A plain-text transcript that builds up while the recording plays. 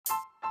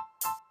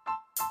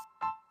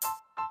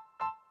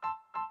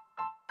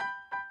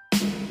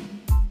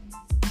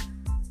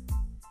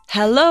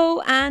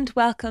Hello and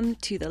welcome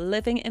to the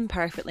Living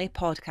Imperfectly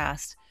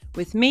podcast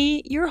with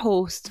me, your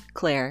host,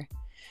 Claire.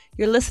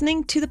 You're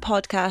listening to the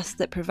podcast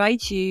that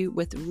provides you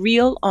with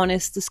real,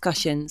 honest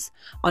discussions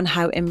on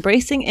how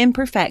embracing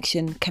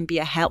imperfection can be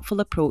a helpful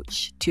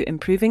approach to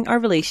improving our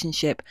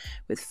relationship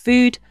with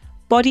food,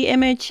 body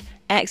image,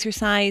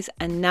 exercise,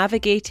 and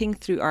navigating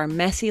through our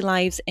messy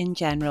lives in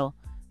general.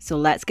 So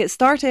let's get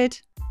started.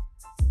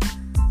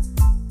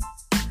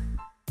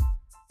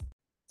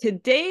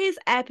 Today's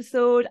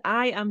episode,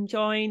 I am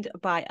joined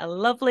by a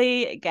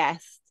lovely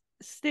guest,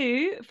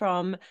 Stu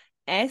from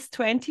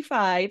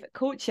S25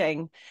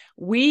 Coaching.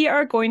 We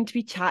are going to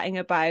be chatting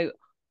about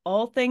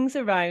all things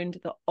around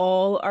the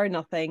all or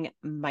nothing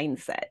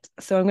mindset.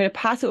 So I'm going to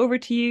pass it over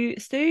to you,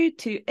 Stu,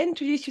 to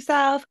introduce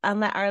yourself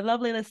and let our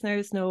lovely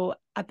listeners know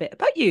a bit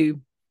about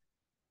you.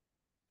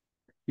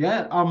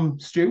 Yeah, I'm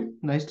Stu.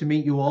 Nice to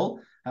meet you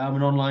all. I'm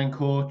an online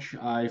coach.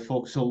 I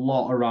focus a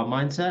lot around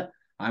mindset.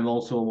 I'm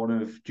also one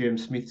of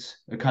James Smith's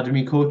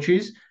academy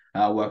coaches,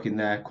 working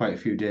there quite a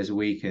few days a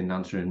week and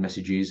answering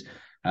messages.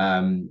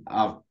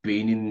 I've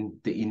been in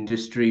the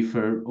industry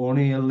for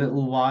only a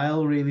little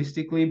while,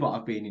 realistically, but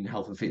I've been in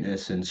health and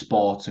fitness and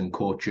sports and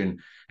coaching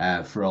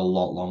for a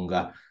lot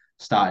longer.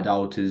 Started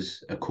out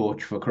as a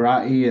coach for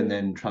karate and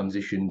then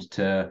transitioned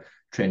to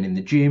training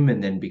the gym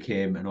and then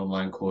became an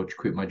online coach,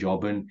 quit my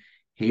job, and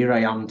here I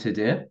am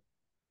today.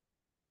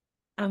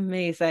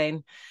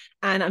 Amazing.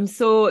 And I'm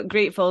so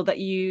grateful that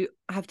you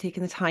have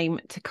taken the time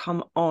to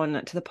come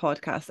on to the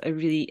podcast. I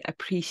really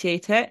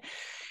appreciate it.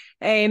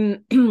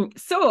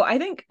 So I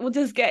think we'll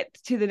just get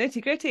to the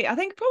nitty gritty. I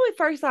think probably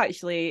first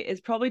actually is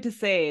probably to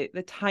say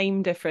the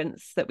time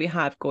difference that we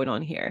have going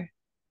on here.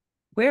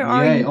 Where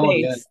are Yeah, you oh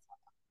yeah. based?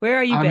 Where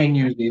are you I'm in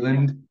based? New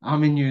Zealand.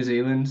 I'm in New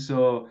Zealand.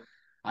 So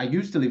I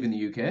used to live in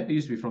the UK. I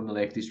used to be from the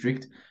Lake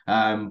District.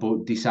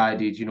 But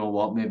decided, you know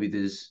what, maybe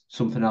there's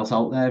something else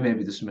out there.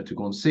 Maybe there's something to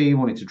go and see.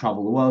 Wanted to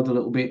travel the world a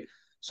little bit.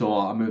 So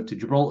I moved to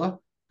Gibraltar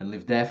and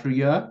lived there for a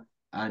year.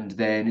 And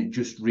then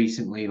just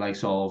recently, like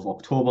sort of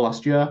October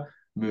last year,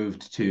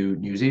 moved to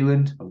New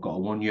Zealand. I've got a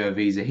 1 year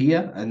visa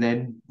here, and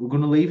then we're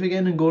gonna leave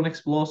again and go and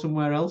explore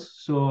somewhere else.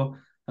 So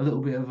a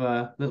little bit of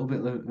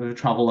a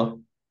traveler.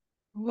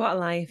 What a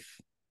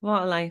life.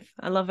 What a life.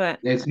 I love it.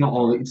 It's not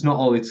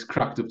all it's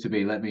cracked up to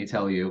be, let me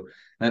tell you.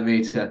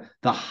 The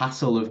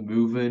hassle of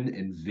moving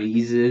and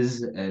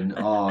visas and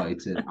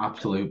it's an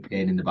absolute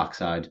pain in the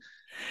backside.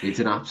 It's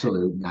an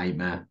absolute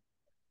nightmare.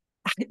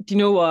 Do you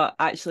know what?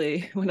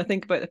 Actually, when I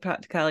think about the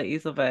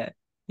practicalities of it,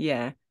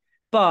 yeah.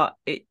 But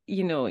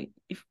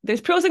there's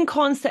pros and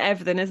cons to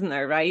everything, isn't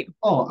there, right?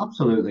 Oh,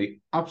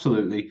 absolutely.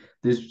 Absolutely.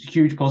 There's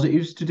huge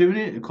positives to doing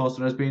it. Of course,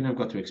 there has been. I've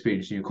got to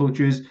experience new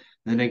cultures.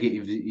 The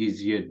negative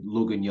is you're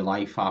lugging your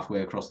life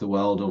halfway across the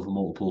world over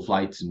multiple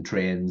flights and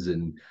trains.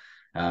 And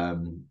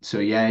so,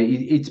 yeah,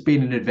 it's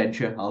been an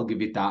adventure. I'll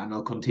give it that. And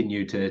I'll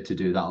continue to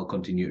do that. I'll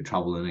continue to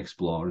travel and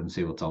explore and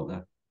see what's out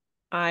there.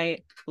 I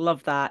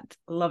love that.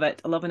 Love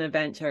it. I love an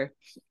adventure.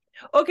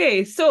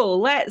 Okay, so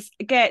let's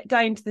get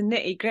down to the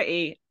nitty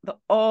gritty, the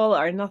all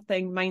or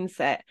nothing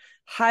mindset.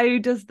 How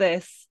does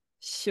this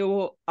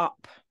show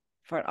up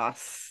for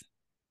us?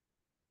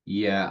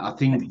 Yeah, I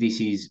think this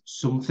is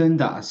something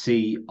that I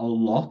see a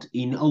lot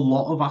in a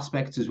lot of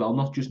aspects as well,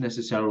 not just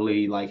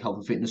necessarily like health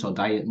and fitness or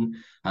dieting.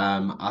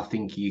 I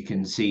think you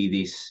can see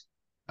this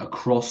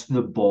across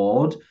the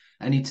board,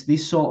 and it's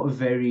this sort of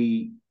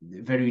very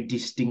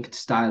distinct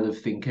style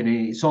of thinking.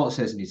 And it sort of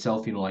says in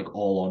itself, like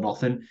all or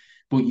nothing,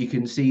 but you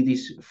can see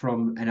this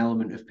from an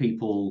element of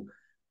people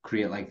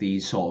create like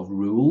these sort of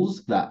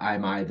rules that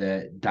I'm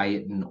either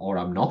dieting or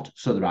I'm not.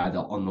 So they're either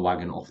on the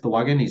wagon, off the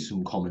wagon is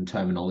some common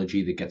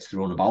terminology that gets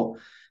thrown about.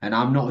 And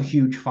I'm not a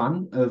huge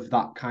fan of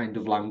that kind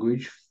of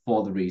language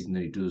for the reason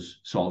that it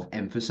does sort of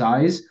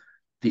emphasize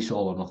this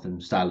all or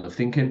nothing style of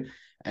thinking.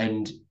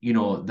 And, the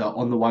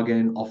on the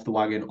wagon, off the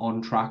wagon,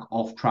 on track,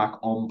 off track,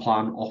 on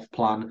plan, off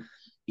plan,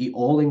 it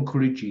all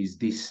encourages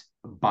this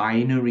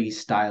binary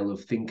style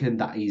of thinking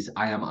that is,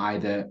 I am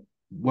either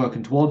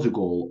working towards a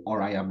goal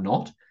or I am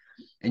not.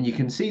 And you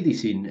can see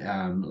this in,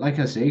 like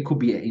I say, it could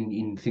be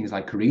in things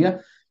like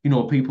career.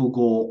 People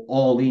go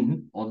all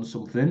in on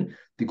something.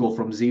 They go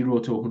from 0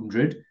 to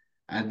 100,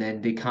 and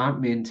then they can't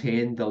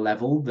maintain the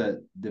level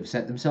that they've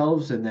set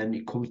themselves, and then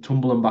it comes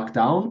tumbling back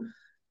down.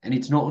 And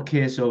it's not a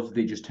case of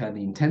they just turn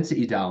the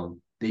intensity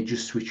down; they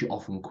just switch it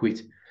off and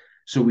quit.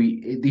 So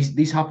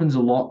this happens a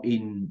lot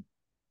in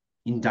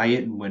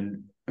diet and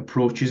when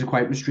approaches are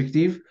quite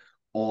restrictive,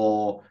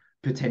 or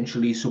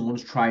potentially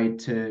someone's tried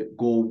to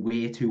go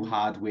way too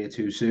hard way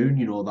too soon.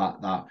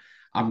 That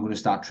I'm going to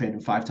start training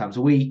 5 times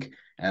a week.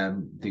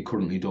 They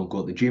currently don't go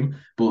to the gym,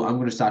 but I'm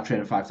going to start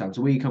training 5 times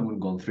a week. I'm going to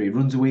go on 3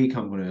 runs a week.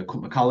 I'm going to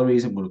cut my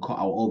calories. I'm going to cut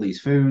out all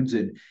these foods,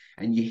 and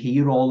you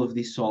hear all of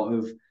this sort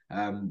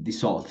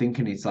of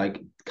thinking. It's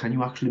like, can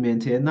you actually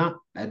maintain that?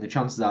 And the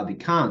chances are they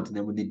can't. And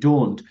then when they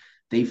don't,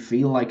 they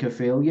feel like a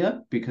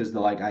failure because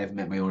they're like, I have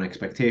met my own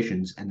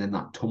expectations. And then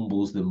that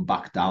tumbles them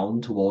back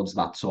down towards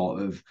that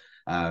sort of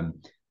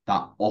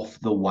that off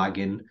the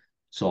wagon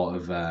sort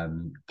of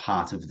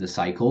part of the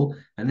cycle.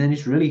 And then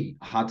it's really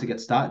hard to get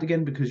started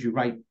again because you're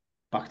right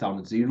back down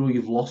at zero.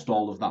 You've lost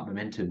all of that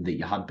momentum that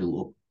you had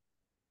built up.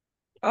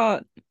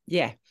 Oh,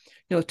 yeah.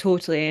 No,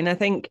 totally. And I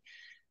think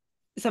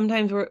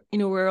sometimes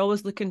we're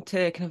always looking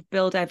to kind of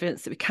build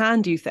evidence that we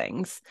can do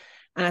things.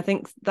 And I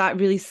think that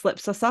really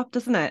slips us up,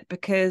 doesn't it?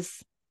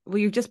 Because well,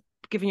 you've just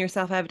given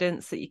yourself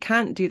evidence that you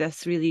can't do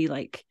this really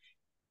like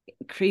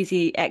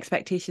crazy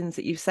expectations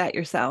that you've set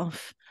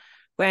yourself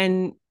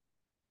when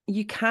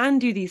you can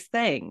do these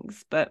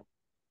things, but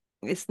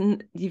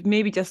you've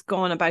maybe just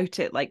gone about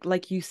it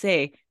like you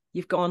say,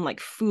 you've gone like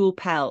full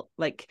pelt,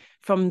 like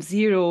from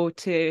 0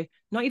 to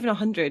not even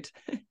 100.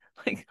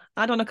 Like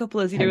add on a couple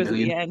of 10 zeros at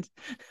the million.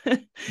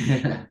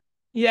 end.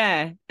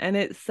 Yeah, and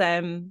it's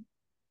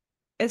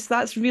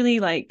that's really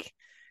like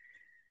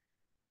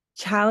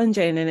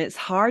challenging, and it's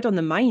hard on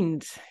the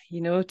mind,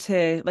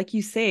 to, like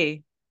you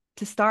say,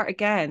 to start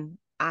again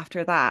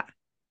after that.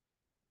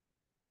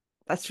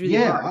 That's really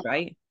hard, Yeah,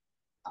 right?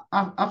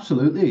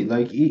 absolutely.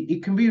 Like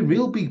it can be a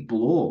real big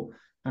blow.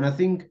 And I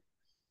think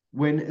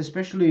when,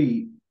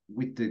 especially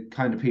with the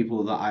kind of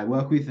people that I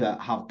work with that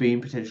have been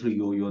potentially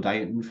yo-yo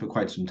dieting for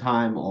quite some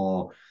time,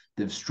 or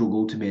they've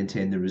struggled to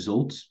maintain the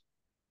results,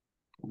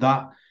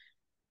 that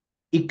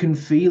it can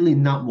feel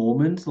in that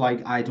moment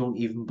like I don't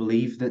even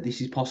believe that this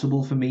is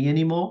possible for me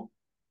anymore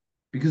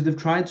because they've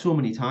tried so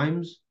many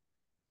times.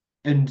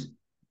 And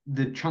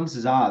the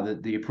chances are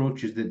that the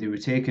approaches that they were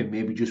taking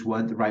maybe just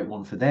weren't the right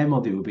one for them, or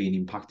they were being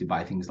impacted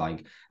by things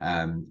like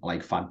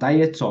fad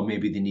diets, or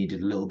maybe they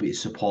needed a little bit of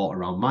support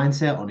around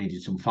mindset, or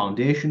needed some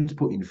foundations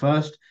put in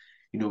first.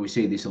 We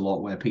see this a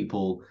lot where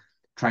people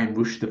try and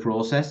rush the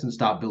process and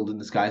start building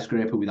the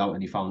skyscraper without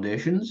any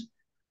foundations.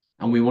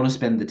 And we want to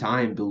spend the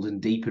time building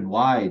deep and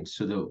wide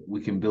so that we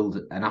can build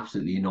an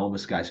absolutely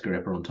enormous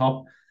skyscraper on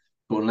top.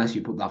 But unless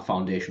you put that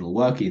foundational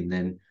work in,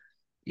 then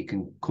it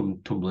can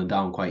come tumbling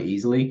down quite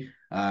easily.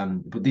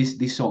 But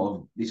this sort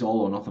of this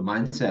all or nothing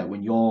mindset,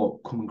 when you're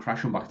coming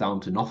crashing back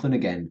down to nothing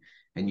again,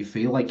 and you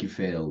feel like you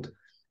failed,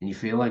 and you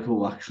feel like,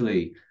 oh,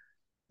 actually,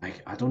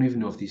 like I don't even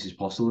know if this is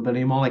possible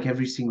anymore. Like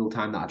every single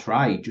time that I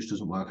try, it just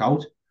doesn't work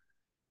out.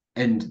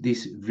 And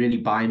this really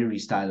binary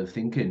style of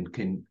thinking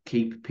can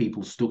keep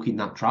people stuck in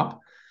that trap.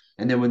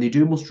 And then when they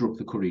do muster up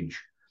the courage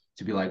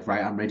to be like,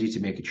 right, I'm ready to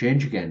make a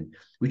change again,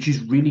 which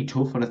is really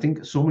tough. And I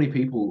think so many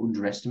people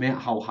underestimate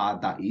how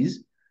hard that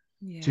is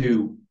Yeah.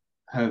 to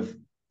have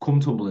come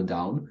tumbling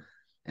down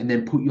and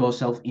then put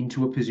yourself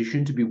into a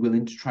position to be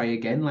willing to try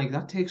again. Like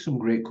that takes some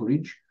great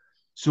courage.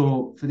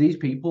 So for these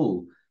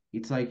people,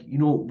 it's like,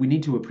 we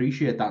need to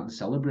appreciate that and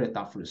celebrate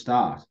that for a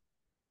start.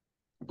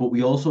 But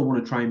we also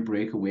want to try and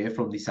break away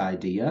from this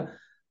idea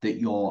that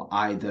you're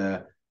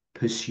either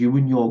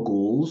pursuing your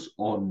goals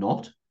or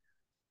not.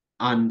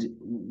 And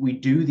we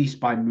do this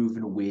by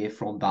moving away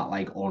from that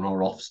like on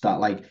or off start,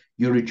 like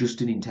you're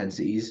adjusting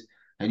intensities.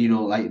 And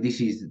like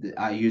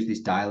I use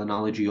this dial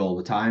analogy all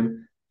the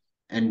time.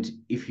 And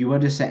if you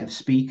had a set of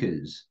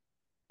speakers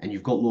and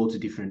you've got loads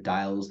of different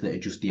dials that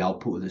adjust the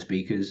output of the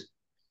speakers,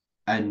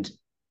 and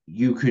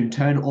you can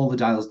turn all the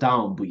dials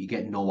down, but you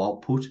get no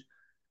output.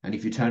 And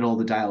if you turn all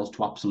the dials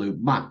to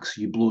absolute max,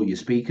 you blow your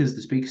speakers,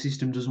 the speaker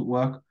system doesn't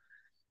work.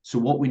 So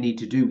what we need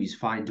to do is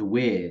find a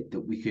way that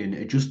we can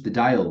adjust the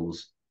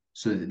dials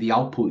so that the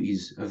output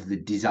is of the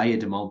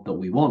desired amount that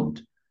we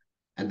want.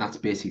 And that's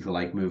basically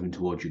like moving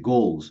towards your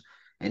goals.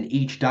 And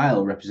each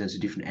dial represents a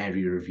different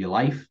area of your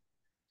life.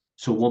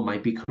 So one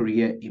might be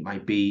career, it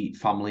might be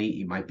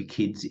family, it might be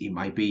kids, it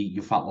might be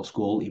your fat loss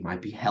goal, it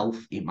might be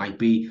health, it might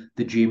be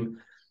the gym.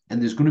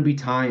 And there's going to be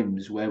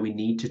times where we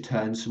need to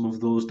turn some of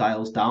those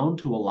dials down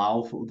to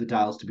allow for other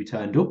dials to be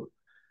turned up.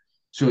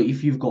 So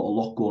if you've got a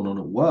lot going on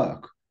at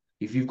work,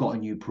 if you've got a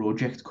new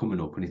project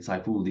coming up and it's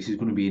like, oh, this is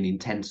going to be an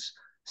intense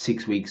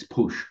 6 weeks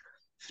push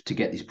to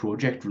get this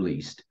project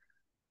released,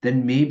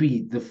 then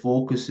maybe the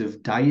focus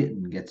of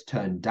dieting gets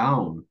turned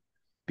down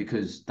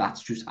because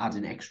that's just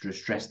adding extra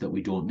stress that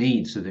we don't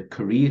need. So the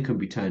career can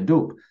be turned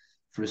up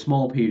for a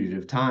small period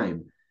of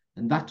time.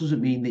 And that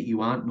doesn't mean that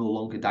you aren't no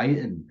longer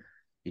dieting.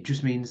 It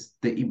just means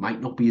that it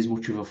might not be as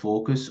much of a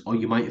focus, or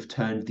you might have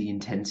turned the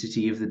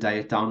intensity of the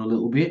diet down a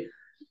little bit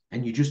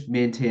and you just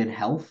maintain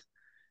health.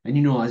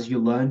 And as you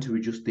learn to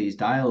adjust these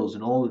dials,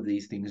 and all of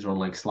these things are on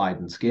like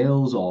sliding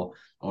scales or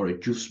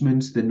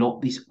adjustments, they're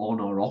not this on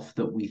or off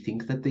that we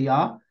think that they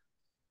are.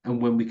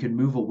 And when we can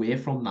move away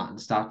from that and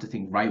start to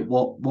think, right,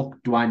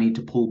 what do I need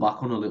to pull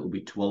back on a little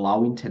bit to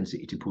allow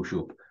intensity to push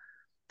up,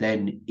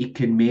 then it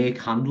can make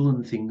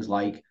handling things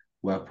like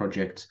work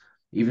projects,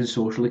 even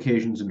social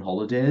occasions and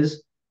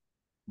holidays,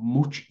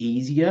 much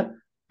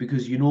easier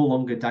because you're no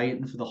longer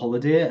dieting for the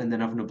holiday and then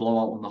having a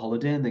blowout on the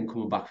holiday and then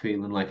coming back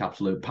feeling like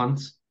absolute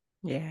pants.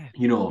 Yeah.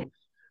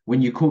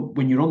 When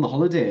you're on the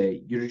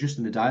holiday, you're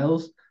adjusting the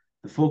dials.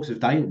 The focus of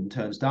dieting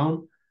turns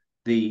down.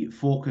 The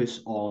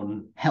focus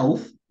on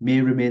health may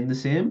remain the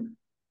same,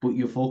 but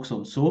your focus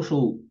on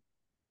social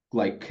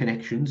like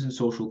connections and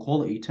social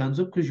quality turns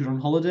up because you're on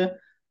holiday.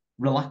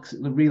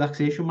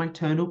 Relaxation might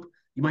turn up.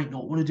 You might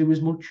not want to do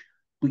as much.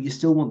 but you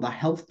still want that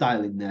health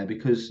dial in there,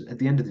 because at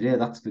the end of the day,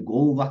 that's the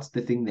goal. That's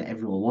the thing that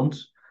everyone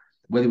wants.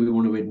 Whether we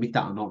want to admit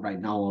that or not right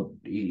now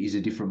is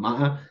a different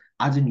matter.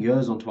 Adding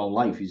years onto our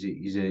life is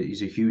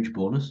a huge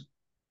bonus.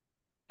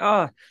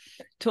 Oh,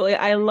 totally.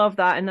 I love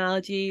that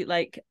analogy.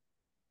 Like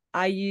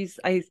I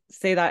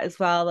say that as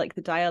well, like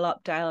the dial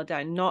up, dial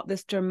down, not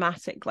this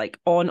dramatic like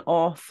on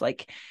off,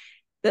 like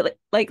that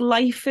like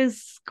life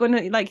is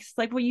gonna like it's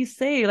like what you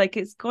say, like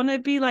it's gonna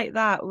be like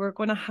that. We're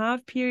gonna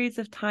have periods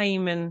of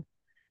time and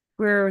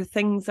where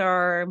things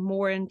are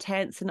more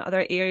intense in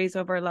other areas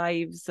of our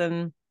lives.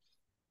 And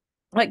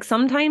like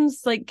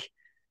sometimes like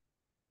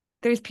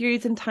there's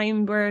periods in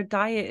time where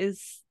diet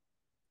is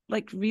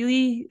like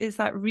really, is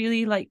that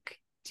really like,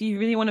 do you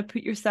really want to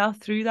put yourself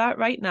through that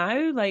right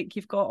now? Like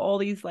you've got all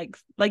these like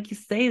you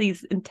say,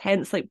 these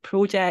intense like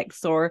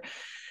projects or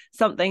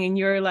something, and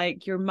you're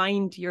like your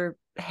mind, your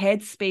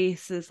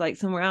headspace is like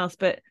somewhere else.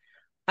 But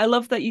I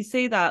love that you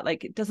say that.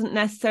 Like it doesn't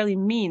necessarily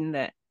mean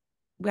that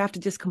we have to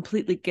just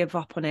completely give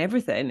up on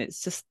everything.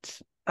 It's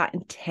just that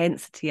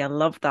intensity. I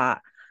love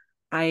that.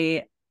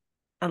 I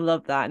I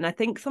love that. And I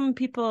think some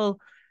people,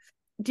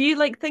 do you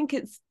like think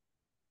it's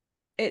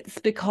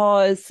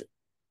because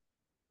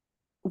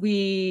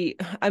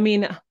I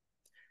mean,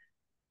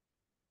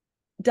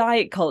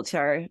 diet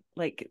culture,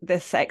 like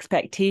this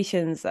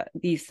expectations that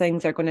these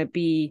things are going to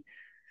be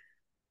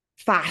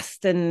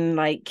fast and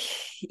like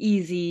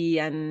easy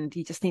and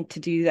you just need to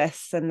do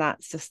this and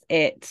that's just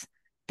it,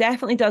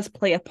 definitely does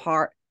play a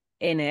part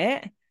in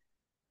it.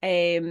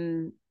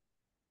 Um,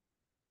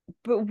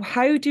 but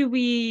how do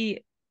you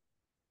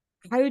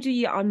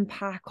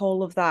unpack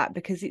all of that?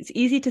 Because it's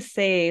easy to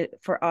say,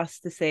 for us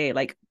to say,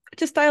 like,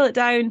 just dial it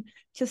down,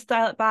 just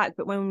dial it back.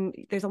 But when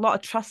there's a lot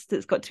of trust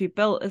that's got to be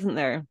built, isn't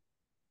there?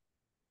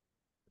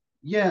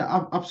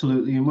 Yeah,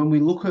 absolutely. And when we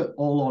look at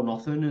all or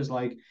nothing as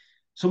like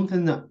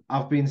something that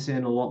I've been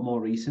saying a lot more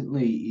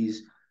recently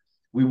is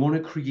we want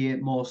to create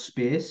more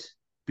space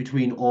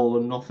between all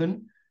and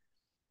nothing.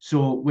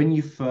 So when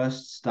you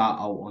first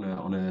start out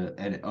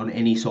on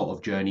any sort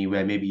of journey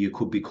where maybe you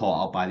could be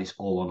caught out by this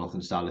all or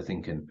nothing style of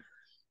thinking,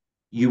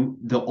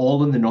 the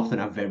all and the nothing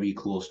are very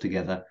close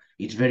together.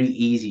 It's very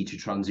easy to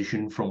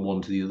transition from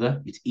one to the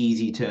other. It's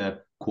easy to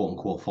quote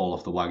unquote fall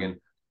off the wagon.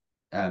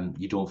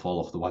 You don't fall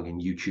off the wagon.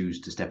 You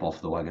choose to step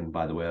off the wagon,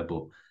 by the way,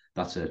 but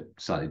that's a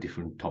slightly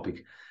different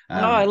topic.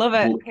 No, I love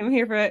it. But I'm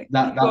here for it.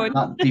 that Keep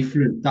that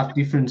going. that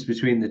difference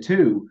between the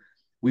two,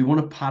 we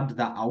want to pad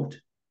that out.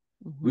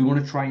 We Mm-hmm.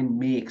 want to try and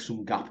make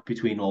some gap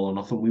between all or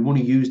nothing. We want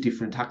to use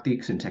different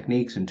tactics and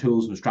techniques and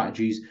tools and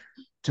strategies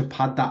to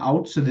pad that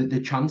out so that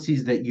the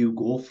chances that you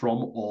go from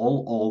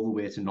all the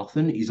way to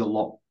nothing is a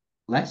lot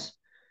less.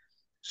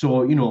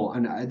 So,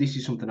 and this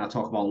is something I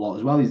talk about a lot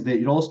as well, is that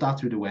it all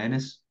starts with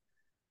awareness.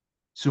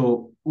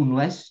 So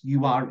unless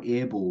you are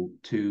able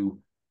to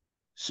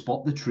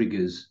spot the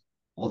triggers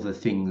or the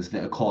things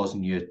that are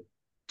causing you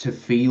to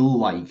feel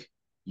like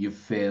you've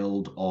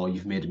failed or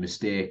you've made a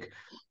mistake,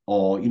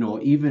 or,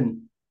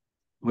 even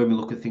when we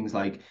look at things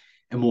like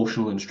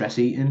emotional and stress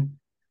eating,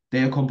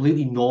 they are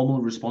completely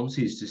normal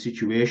responses to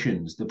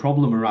situations. The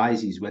problem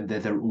arises when they're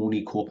their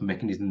only coping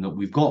mechanism that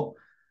we've got.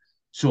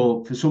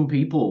 So for some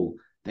people,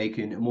 they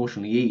can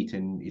emotionally eat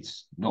and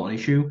it's not an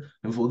issue.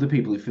 And for other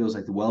people, it feels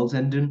like the world's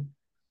ending.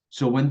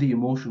 So when they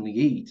emotionally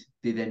eat,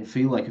 they then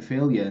feel like a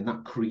failure, and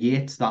that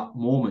creates that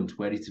moment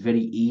where it's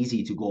very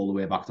easy to go all the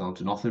way back down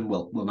to nothing.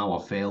 Well, now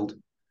I've failed,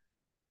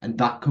 and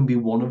that can be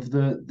one of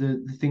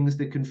the things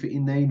that can fit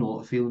in there.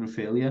 A feeling of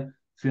failure,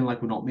 feeling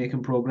like we're not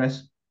making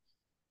progress.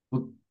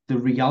 But the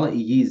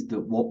reality is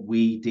that what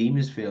we deem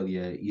as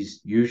failure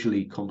is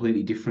usually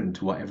completely different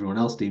to what everyone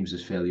else deems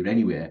as failure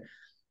anyway.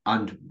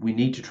 And we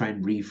need to try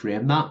and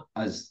reframe that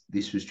as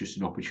this was just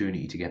an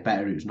opportunity to get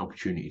better. It was an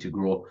opportunity to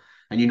grow.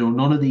 And,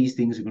 none of these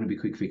things are going to be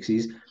quick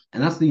fixes.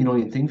 And that's the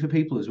annoying thing for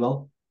people as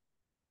well.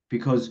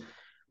 Because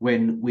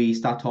when we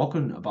start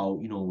talking about,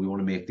 we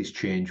want to make this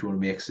change, we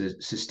want to make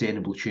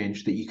sustainable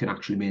change that you can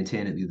actually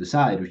maintain at the other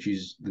side, which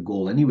is the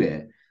goal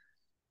anyway.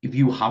 If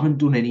you haven't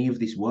done any of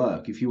this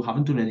work, if you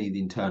haven't done any of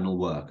the internal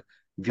work,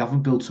 if you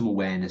haven't built some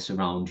awareness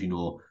around,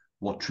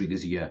 what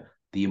triggers you,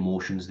 the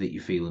emotions that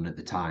you're feeling at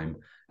the time,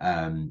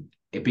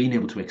 it being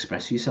able to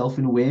express yourself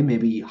in a way,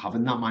 maybe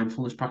having that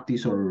mindfulness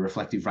practice or a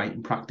reflective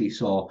writing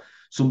practice or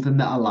something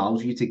that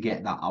allows you to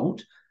get that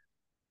out,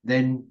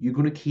 then you're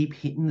going to keep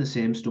hitting the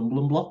same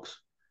stumbling blocks.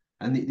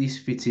 And this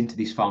fits into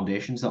these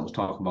foundations that I was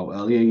talking about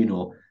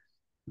earlier,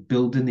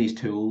 building these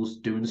tools,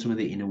 doing some of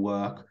the inner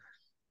work,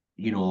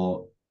 you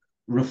know,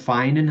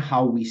 refining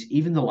how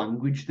even the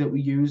language that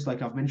we use,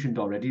 like I've mentioned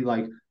already,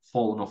 like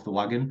falling off the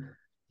wagon.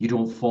 You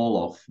don't fall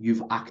off.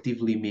 You've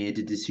actively made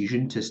a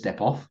decision to step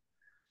off.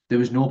 There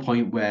was no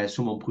point where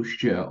someone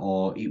pushed you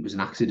or it was an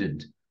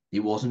accident.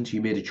 It wasn't.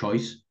 You made a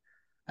choice.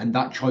 And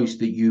that choice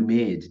that you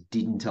made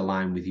didn't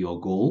align with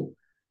your goal.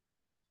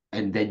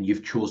 And then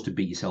you've chose to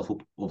beat yourself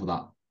up over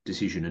that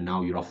decision and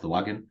now you're off the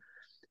wagon.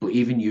 But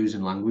even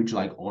using language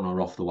like on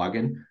or off the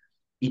wagon,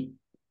 it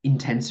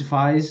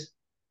intensifies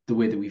the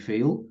way that we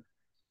feel.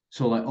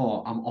 So like,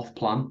 oh, I'm off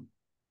plan.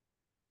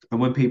 And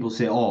when people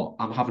say, "Oh,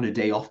 I'm having a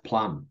day off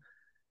plan,"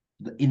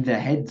 in their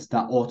heads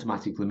that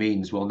automatically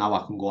means, well, now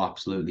I can go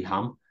absolutely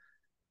ham.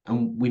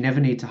 And we never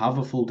need to have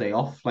a full day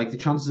off. Like the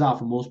chances are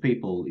for most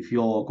people, if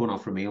you're going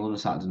out for a meal on a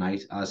Saturday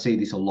night, I see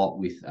this a lot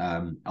with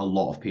a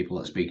lot of people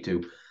that I speak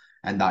to,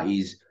 and that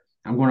is,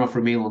 I'm going out for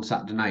a meal on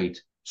Saturday night,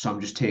 so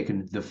I'm just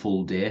taking the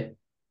full day.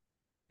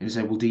 And you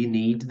say, well, do you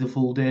need the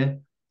full day?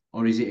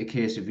 Or is it a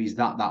case of, is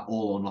that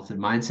all or nothing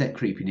mindset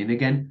creeping in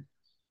again,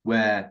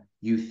 where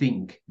you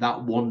think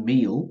that one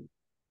meal,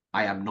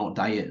 I am not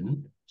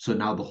dieting, so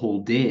now the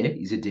whole day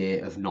is a day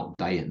of not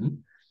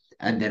dieting,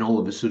 and then all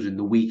of a sudden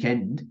the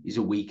weekend is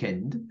a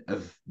weekend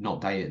of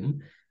not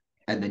dieting,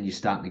 and then you're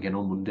starting again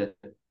on Monday.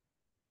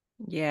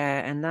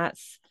 Yeah, and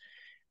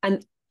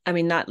I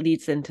mean that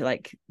leads into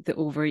like the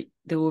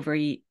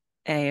overeat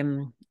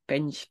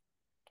binge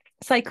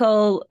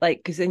cycle, like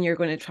because then you're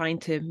going to trying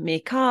to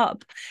make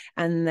up,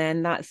 and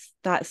then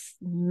that's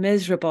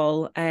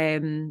miserable.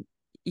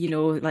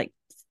 Like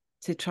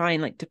to try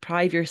and like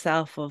deprive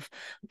yourself of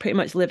pretty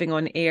much living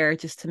on air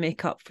just to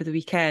make up for the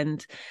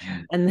weekend,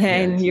 Yeah, and yeah,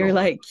 then it's you're not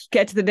bad. like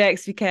get to the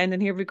next weekend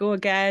and here we go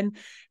again.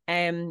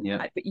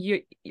 Yeah, But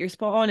you're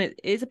spot on. It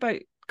is about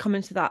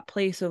coming to that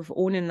place of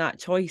owning that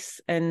choice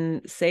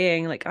and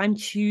saying like I'm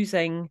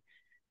choosing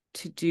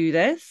to do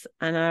this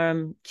and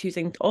I'm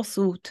choosing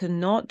also to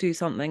not do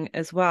something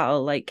as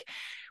well. Like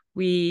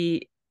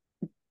we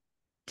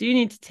do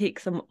need to take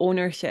some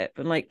ownership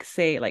and like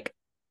say like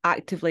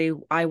actively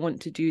I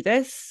want to do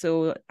this,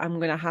 so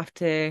I'm gonna have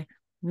to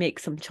make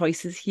some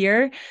choices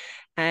here.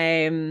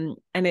 And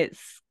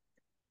it's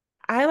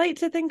I like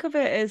to think of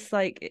it as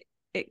like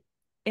it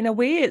in a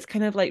way it's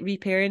kind of like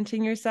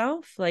reparenting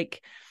yourself.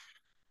 Like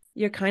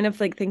you're kind of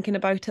like thinking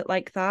about it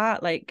like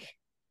that. Like,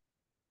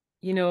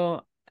 you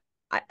know,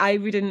 I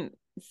wouldn't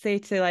say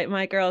to like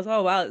my girls,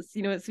 oh well, it's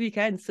it's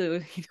weekend,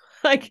 so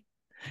like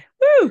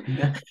woo,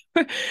 yeah,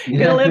 we're gonna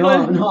yeah. live No,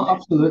 on. no,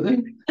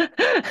 absolutely.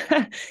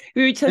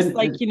 We would just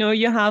like, And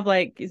you have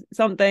like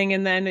something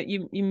and then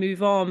you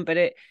move on, but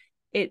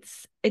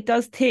it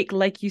does take,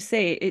 like you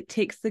say, it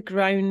takes the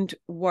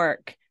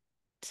groundwork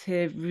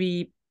to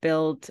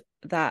rebuild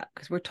that,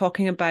 because we're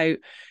talking about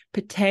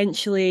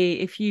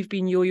potentially if you've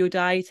been yo-yo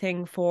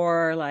dieting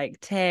for like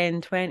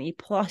 10, 20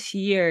 plus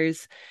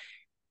years,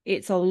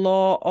 it's a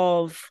lot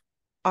of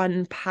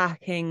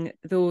unpacking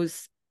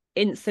those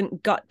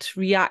instant gut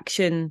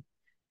reaction.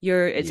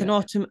 It's an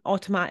yeah,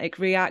 automatic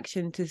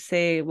reaction to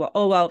say, well,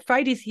 oh well,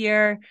 Friday's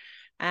here.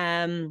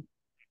 um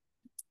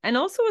and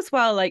also as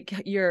well, like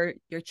your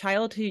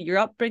childhood, your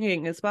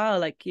upbringing as well,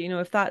 like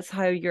if that's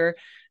how your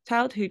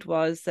childhood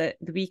was, that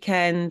the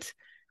weekend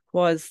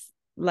was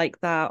like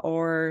that,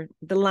 or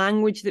the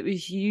language that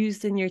was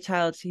used in your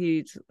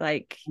childhood,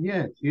 like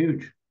yeah,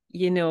 huge.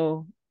 you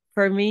know,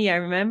 for me, I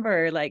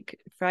remember like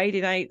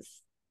Friday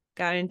nights,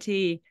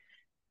 guarantee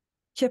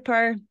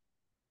chipper,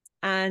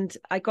 and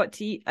I got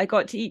to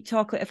eat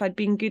chocolate if I'd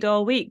been good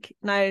all week.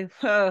 Now,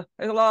 there's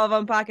a lot of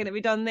unpacking to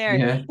be done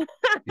there.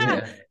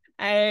 Yeah,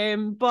 yeah,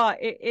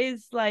 But it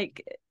is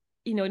like,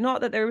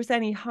 not that there was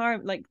any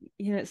harm, like,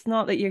 it's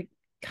not that you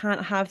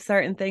can't have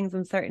certain things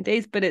on certain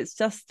days, but it's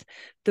just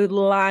the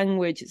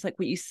language. It's like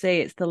what you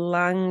say, it's the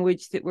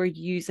language that we're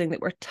using,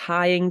 that we're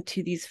tying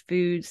to these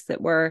foods,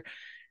 that we're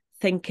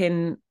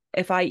thinking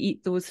if I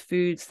eat those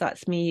foods,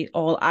 that's me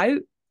all out.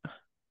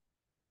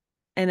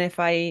 And if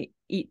I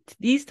eat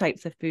these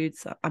types of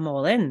foods, I'm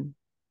all in.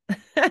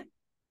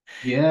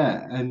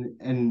 yeah.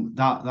 And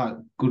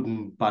that good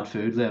and bad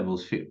food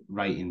labels fit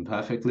right in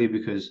perfectly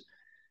because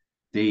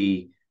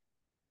the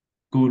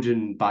good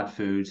and bad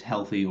foods,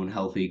 healthy,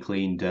 unhealthy,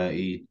 clean,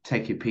 dirty,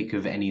 take your pick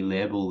of any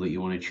label that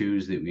you want to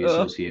choose that we Ugh.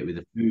 associate with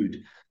the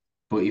food.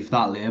 But if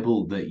that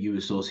label that you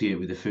associate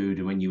with the food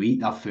and when you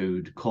eat that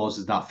food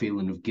causes that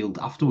feeling of guilt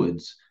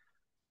afterwards,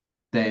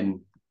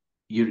 then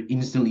you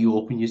instantly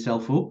open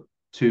yourself up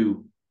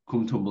to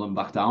come tumbling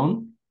back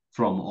down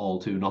from all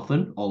to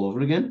nothing all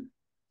over again.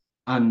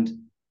 And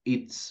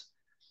it's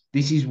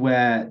this is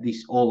where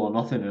this all or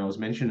nothing, and I was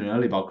mentioning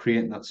earlier about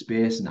creating that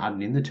space and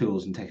adding in the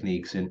tools and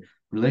techniques and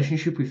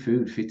relationship with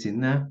food fits in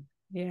there.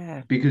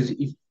 Yeah. Because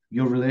if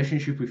your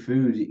relationship with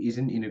food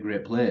isn't in a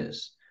great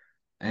place,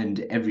 and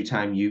every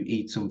time you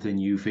eat something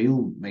you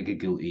feel mega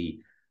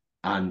guilty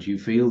and you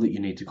feel that you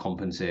need to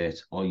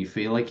compensate or you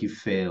feel like you've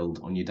failed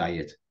on your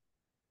diet,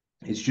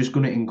 it's just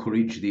going to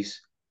encourage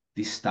this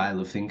style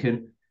of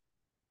thinking,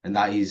 and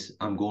that is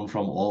I'm going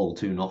from all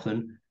to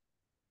nothing,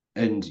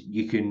 and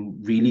you can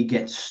really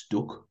get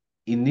stuck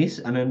in this.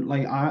 And then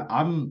like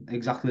I'm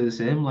exactly the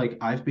same. Like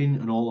I've been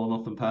an all or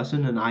nothing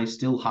person, and I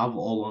still have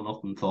all or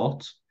nothing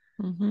thoughts,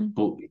 Mm-hmm.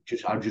 but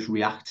I just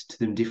react to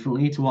them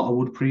differently to what I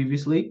would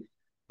previously.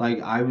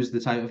 Like I was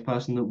the type of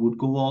person that would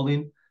go all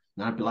in,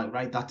 and I'd be like,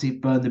 right, that's it,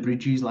 burn the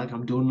bridges, like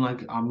I'm done,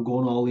 like I'm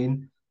going all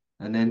in,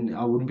 and then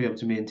I wouldn't be able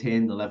to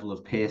maintain the level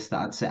of pace that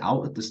I'd set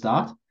out at the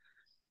start.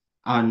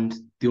 And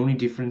the only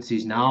difference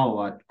is now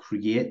I'd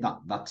create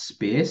that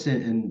space,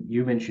 and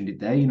you mentioned it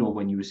there.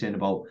 When you were saying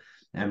about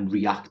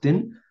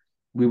reacting,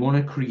 we want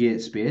to create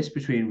space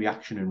between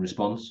reaction and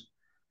response.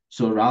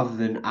 So rather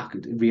than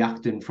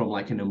reacting from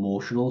like an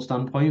emotional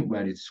standpoint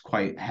where it's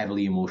quite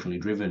heavily emotionally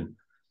driven,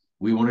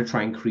 we want to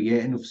try and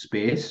create enough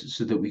space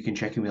so that we can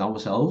check in with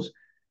ourselves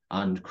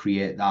and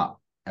create that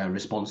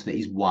response that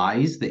is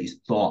wise, that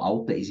is thought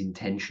out, that is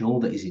intentional,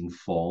 that is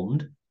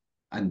informed.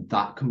 And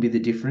that can be the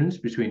difference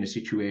between a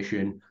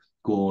situation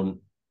going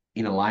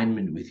in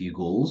alignment with your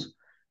goals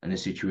and a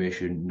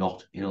situation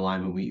not in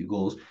alignment with your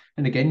goals.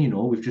 And again,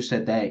 we've just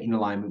said there in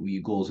alignment with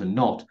your goals and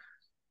not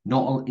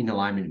in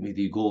alignment with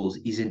your goals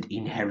isn't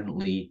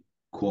inherently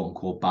quote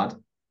unquote bad.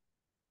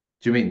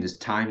 Do you mean there's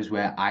times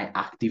where I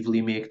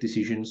actively make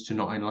decisions to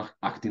not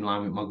act in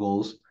line with my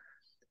goals,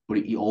 but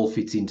it all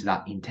fits into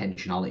that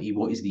intentionality.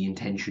 What is the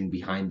intention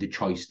behind the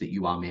choice that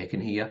you are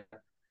making here?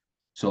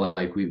 So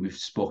like we've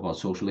spoke about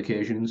social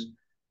occasions.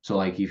 So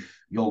like if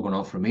you're going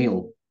out for a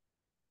meal,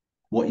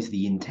 what is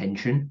the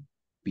intention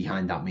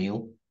behind that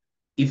meal?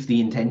 If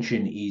the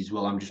intention is,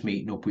 well, I'm just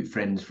meeting up with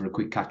friends for a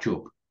quick catch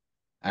up,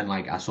 and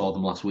like I saw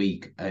them last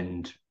week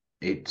and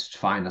it's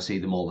fine, I see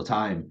them all the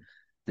time,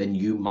 then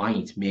you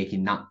might make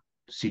in that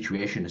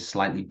situation a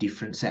slightly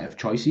different set of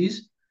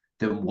choices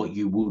than what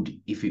you would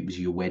if it was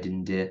your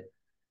wedding day.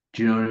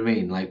 Do you know what I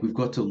mean? Like we've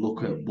got to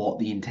look at what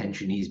the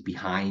intention is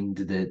behind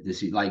the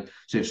like.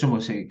 So if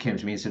someone came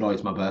to me and said, "Oh,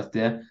 it's my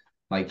birthday,"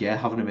 like yeah,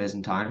 have an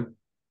amazing time,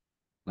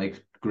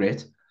 like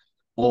great.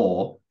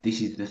 Or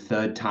this is the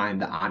third time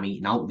that I'm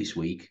eating out this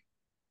week.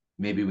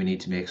 Maybe we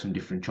need to make some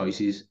different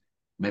choices.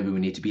 Maybe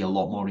we need to be a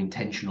lot more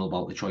intentional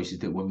about the choices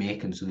that we're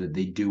making so that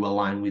they do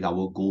align with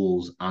our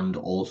goals and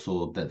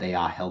also that they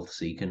are health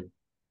seeking.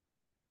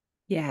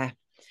 Yeah.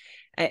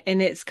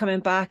 And it's coming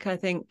back, I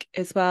think,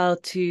 as well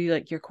to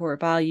like your core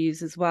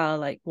values as well,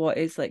 like what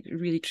is like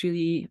really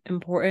truly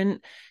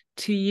important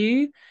to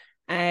you.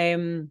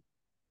 Um,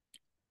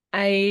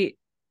 I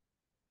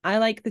I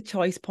like the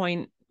choice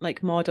point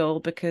like model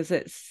because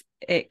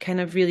it kind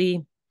of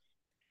really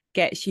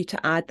gets you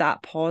to add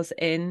that pause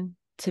in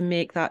to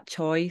make that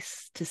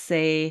choice to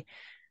say,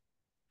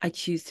 I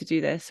choose to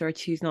do this or I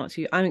choose not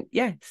to.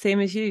 Yeah, same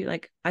as you.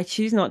 Like I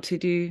choose not to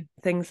do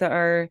things that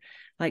are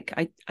like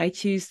I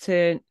choose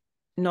to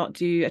not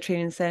do a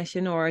training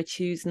session, or I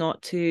choose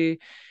not to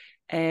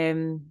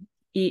um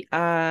eat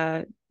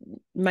a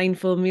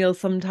mindful meal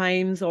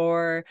sometimes,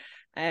 or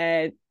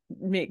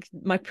make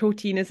my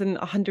protein isn't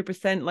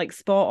 100% like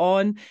spot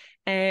on.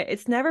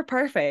 It's never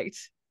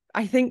perfect.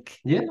 I think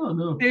Yeah, I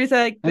know. there's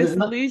like this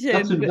And illusion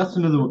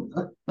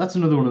that that's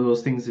another one of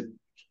those things that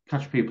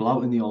catch people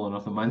out in the all or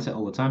nothing mindset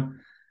all the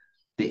time.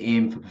 They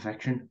aim for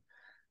perfection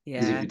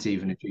as if yeah, it's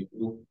even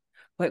achievable.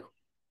 like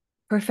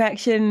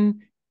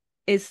perfection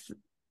is,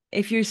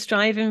 if you're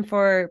striving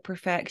for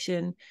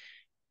perfection,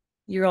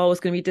 you're always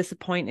going to be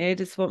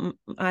disappointed. Is what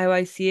how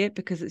I see it,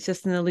 because it's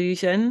just an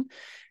illusion.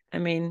 I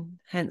mean,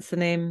 hence the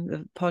name of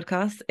the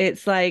podcast.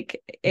 It's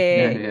like Yeah,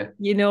 it, yeah.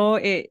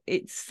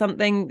 it's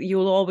something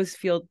you'll always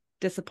feel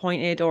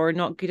disappointed or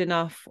not good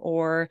enough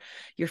or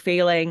you're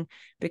failing,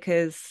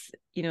 because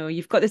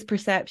you've got this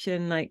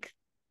perception, like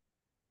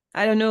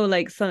I don't know,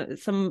 like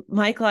some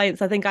my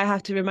clients, I think I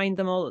have to remind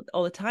them all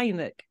the time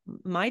that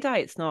my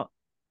diet's not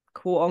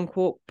quote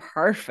unquote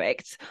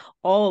perfect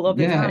all of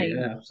the Yeah, time,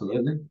 yeah,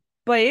 absolutely.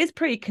 but it is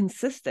pretty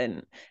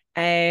consistent.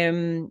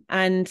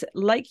 And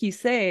like you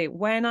say,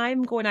 when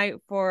I'm going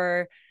out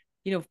for,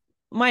 you know,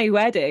 my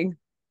wedding,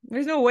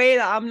 there's no way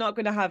that I'm not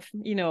going to have,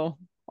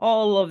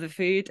 all of the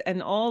food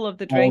and all of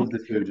the All of drink,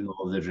 the food and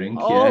all of the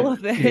drink, all yeah.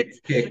 of it.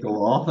 Cake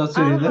galore. That's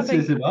what I'm it's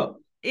having, about.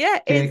 yeah,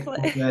 it's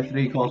Cake, like,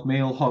 3 course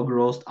meal, hog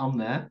roast. I'm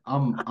there.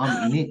 I'm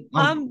in it.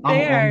 I'm I'm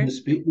on there. the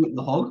spit with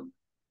the hog.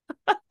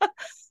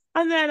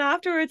 And then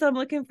afterwards, I'm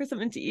looking for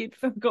something to eat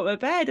before I go to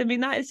bed. I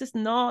mean, that is just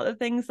not the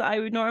things that I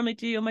would normally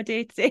do on my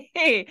day to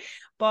day.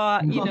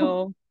 But,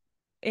 No.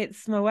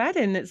 it's my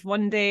wedding. It's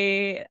one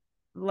day,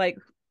 like,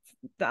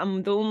 that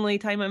I'm the only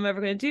time I'm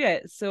ever going to do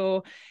it.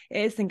 So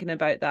it is thinking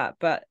about that.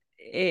 But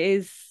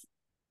it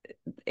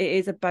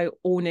is about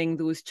owning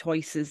those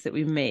choices that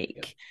we Yeah,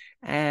 make.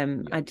 yeah,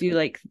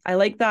 I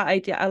like that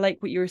idea. I like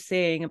what you were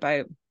saying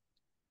about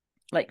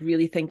like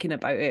really thinking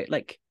about it,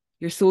 like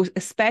you're so,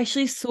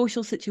 especially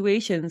social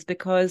situations,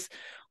 because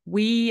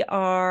we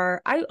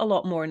are out a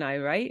lot more now,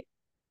 right?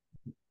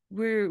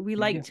 We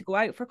like yeah, to go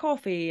out for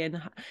coffee,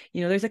 and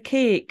there's a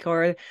cake,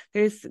 or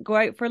there's go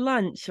out for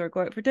lunch or go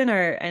out for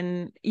dinner,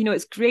 and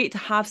it's great to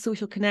have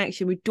social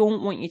connection. We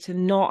don't want you to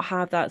not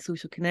have that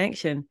social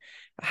connection.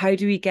 How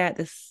do we get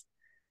this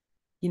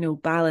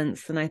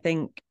balance? And I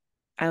think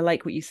I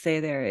like what you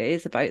say there. It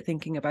is about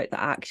thinking about the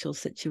actual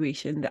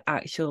situation, the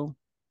actual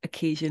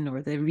occasion,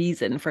 or the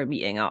reason for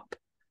meeting up.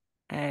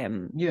 I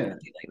yeah.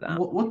 do like that.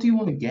 What do you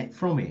want to get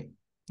from it?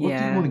 What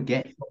do you want Yeah, to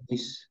get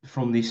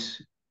from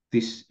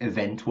this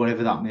event,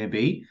 whatever that may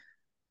be?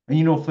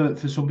 And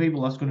for some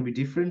people that's going to be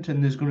different,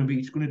 and it's going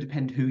to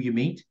depend who you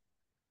meet.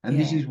 And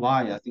this yeah, is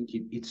why I think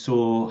it's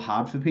so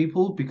hard for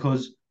people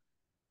because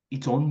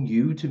it's on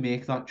you to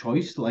make that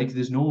choice. Like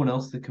there's no one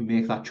else that can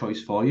make that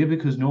choice for you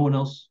because no one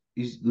else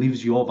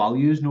lives your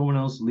values, no one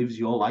else lives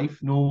your life,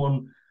 no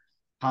one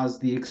has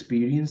the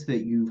experience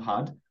that you've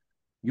had.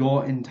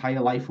 Your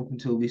entire life up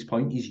until this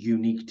point is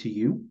unique to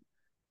you.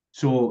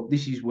 So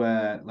this is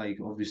where, like,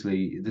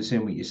 obviously the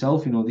same with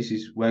yourself, this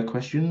is where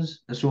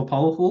questions are so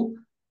powerful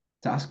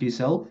to ask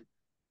yourself.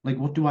 Like,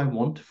 what do I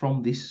want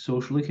from this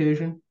social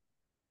occasion?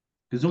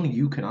 Because only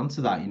you can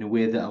answer that in a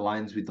way that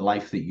aligns with the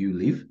life that you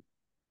live.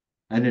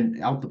 And then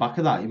out the back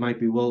of that, you might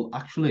be, well,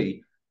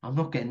 actually, I'm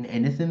not getting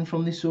anything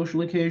from this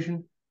social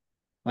occasion.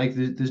 Like,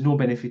 there's no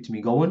benefit to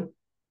me going.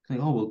 It's like,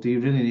 oh, well, do you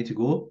really need to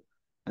go?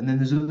 And then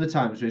there's other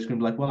times where it's going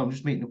to be like, well, I'm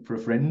just meeting up for a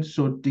friend.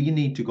 So do you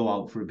need to go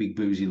out for a big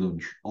boozy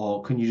lunch?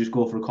 Or can you just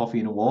go for a coffee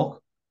and a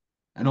walk?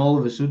 And all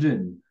of a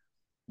sudden,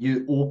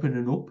 you're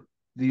opening up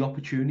the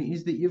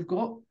opportunities that you've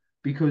got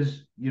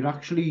because you're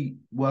actually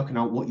working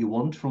out what you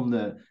want from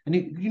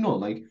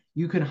and like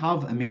you can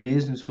have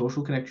amazing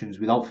social connections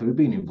without food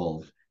being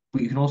involved,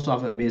 but you can also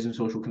have amazing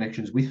social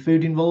connections with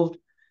food involved.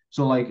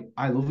 So like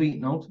I love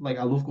eating out, like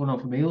I love going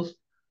out for meals,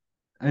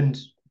 and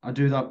I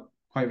do that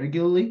quite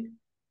regularly.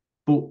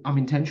 But I'm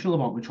intentional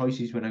about my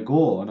choices when I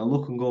go, and I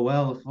look and go,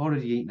 well, I've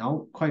already eaten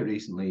out quite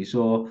recently,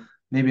 so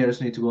maybe I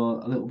just need to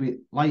go a little bit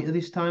lighter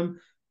this time.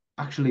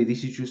 Actually,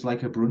 this is just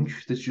like a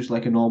brunch. That's just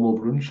like a normal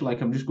brunch.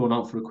 Like I'm just going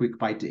out for a quick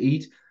bite to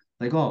eat.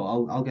 Like,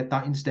 oh, I'll get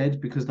that instead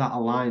because that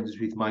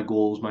aligns with my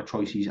goals, my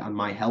choices, and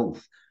my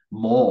health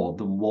more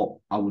than what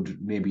I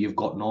would maybe have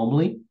got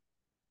normally.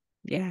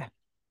 Yeah.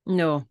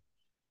 No,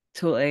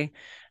 totally.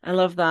 I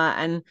love that.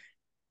 And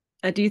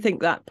I do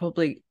think that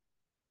probably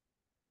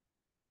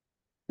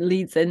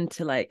leads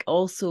into like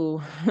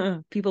also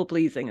people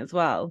pleasing as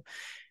well.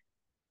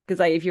 Because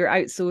like if you're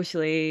out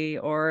socially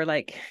or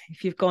like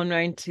if you've gone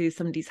round to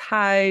somebody's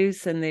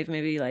house and they've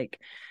maybe like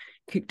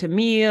cooked a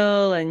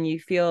meal and you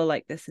feel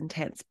like this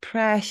intense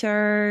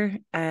pressure,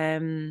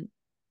 and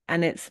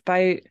it's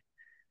about,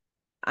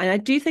 and I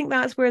do think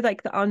that's where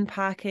like the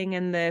unpacking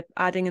and the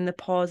adding and the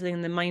pausing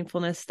and the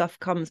mindfulness stuff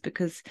comes,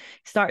 because you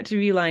start to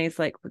realize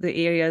like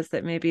the areas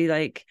that maybe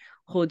like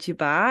hold you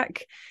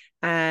back.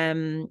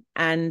 And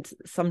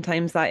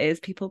sometimes that is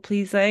people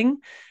pleasing,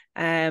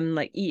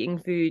 like eating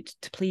food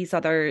to please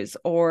others,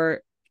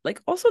 or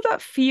like also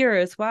that fear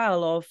as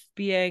well of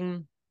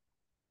being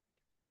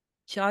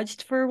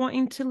judged for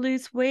wanting to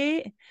lose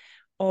weight, Yeah.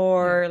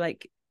 or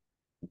like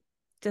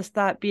just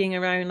that being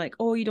around like,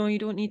 oh, you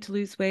don't need to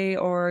lose weight,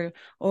 or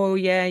oh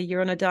yeah, you're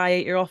on a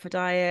diet, you're off a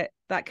diet,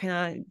 that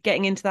kind of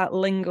getting into that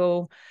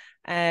lingo.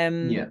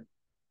 um Yeah.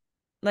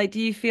 like do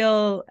you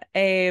feel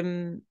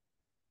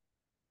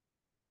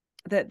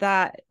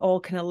that all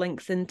kind of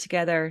links in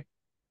together?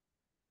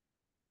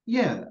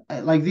 Yeah.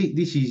 Like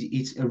this is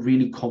it's a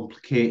really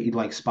complicated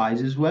like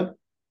spider's web,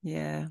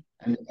 Yeah.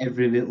 and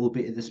every little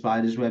bit of the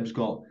spider's web's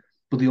got,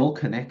 but they all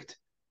connect.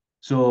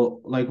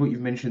 So like what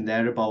you've mentioned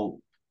there about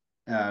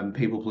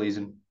people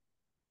pleasing.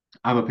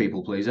 I'm a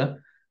people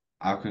pleaser.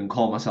 I can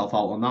call myself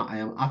out on that. I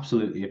am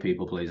absolutely a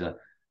people pleaser.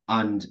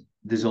 And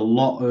there's a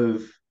lot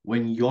of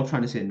when you're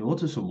trying to say no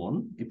to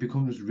someone, it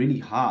becomes really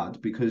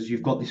hard because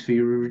you've got this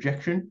fear of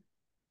rejection.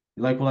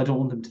 You're like, well, I don't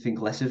want them to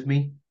think less of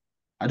me.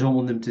 I don't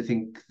want them to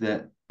think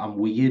that I'm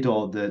weird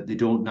or that they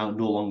don't now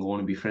no longer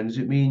want to be friends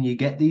with me. And you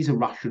get these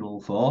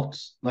irrational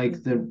thoughts, like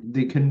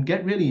they can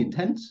get really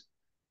intense.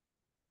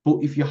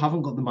 But if you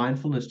haven't got the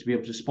mindfulness to be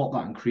able to spot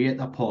that and create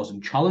that pause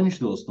and challenge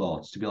those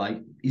thoughts to be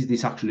like, is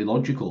this actually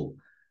logical?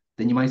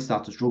 Then you might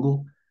start to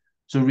struggle.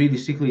 So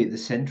realistically, at the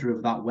center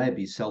of that web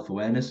is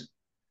self-awareness,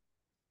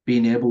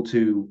 being able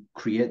to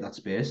create that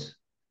space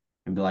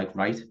and be like,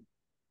 right,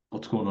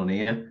 what's going on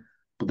here?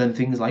 But then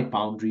things like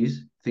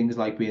boundaries, things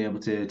like being able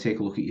to take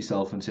a look at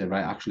yourself and say,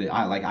 right, actually,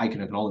 I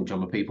can acknowledge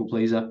I'm a people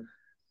pleaser.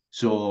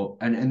 So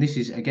and this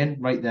is again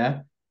right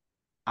there,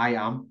 I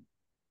am.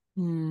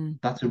 Mm.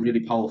 That's a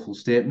really powerful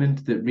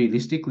statement that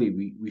realistically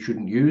we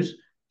shouldn't use.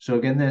 So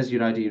again, there's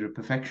your idea of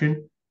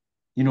perfection.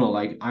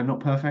 Like I'm not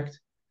perfect.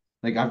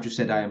 Like I've just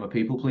said I am a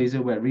people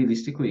pleaser, where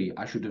realistically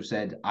I should have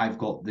said I've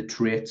got the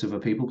traits of a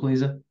people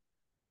pleaser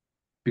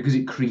because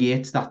it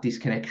creates that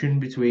disconnection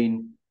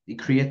it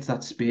creates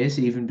that space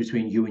even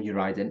between you and your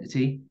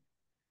identity.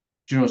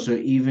 So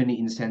even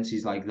in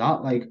senses like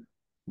that, like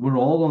we're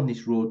all on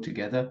this road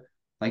together.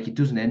 Like it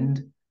doesn't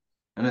end.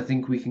 And I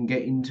think we can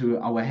get into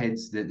our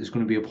heads that there's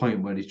going to be a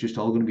point where it's just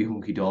all going to be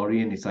hunky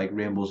dory and it's like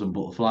rainbows and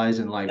butterflies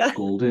and life's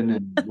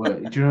golden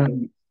do you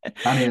know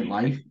that ain't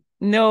life.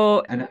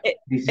 No, And it,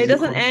 this it is a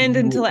doesn't end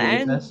continual until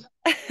it ends.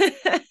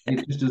 process.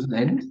 It just doesn't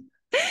end.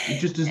 It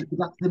just does.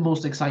 That's the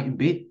most exciting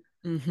bit.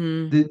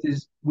 Mm-hmm.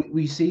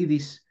 We see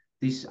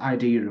this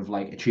idea of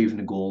like achieving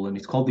a goal, and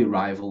it's called the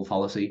arrival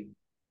fallacy.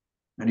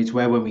 And it's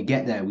where when we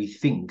get there, we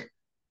think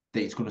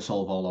that it's going to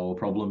solve all our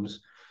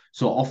problems.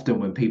 So often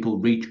when people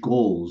reach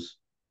goals,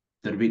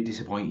 they're a bit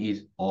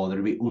disappointed or they're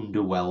a bit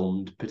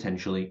underwhelmed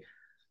potentially.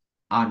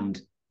 And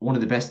one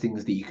of the best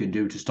things that you can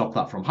do to stop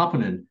that from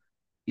happening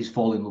is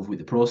fall in love with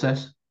the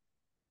process.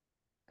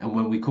 And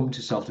when we come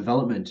to self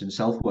development and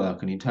self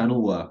work and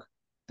internal work,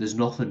 there's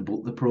nothing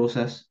but the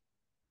process.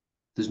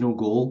 There's no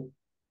goal.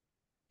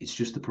 It's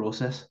just the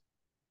process.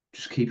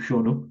 Just keep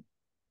showing up.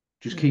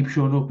 Just Yeah. keep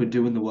showing up and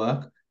doing the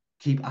work.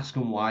 Keep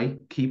asking why.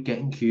 Keep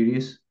getting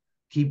curious.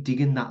 keep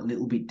digging that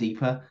little bit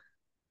deeper,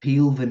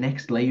 peel the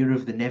next layer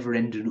of the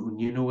never-ending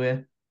onion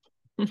away,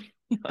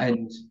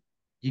 and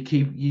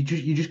you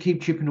just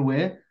keep chipping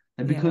away.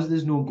 And because Yeah.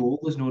 there's no goal,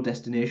 there's no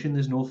destination,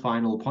 there's no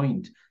final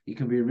point, it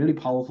can be a really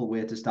powerful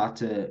way to start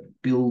to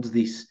build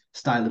this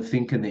style of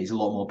thinking that is a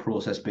lot more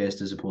process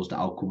based as opposed to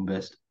outcome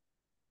based.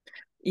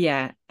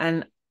 Yeah.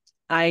 And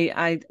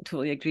I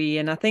totally agree.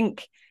 And I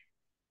think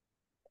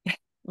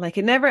like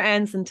it never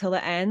ends until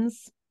it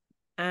ends.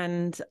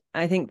 And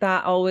I think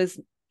that always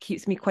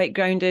keeps me quite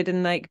grounded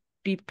and like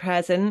be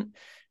present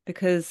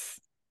because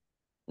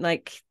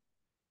like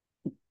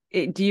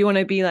do you want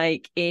to be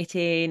like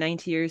 80,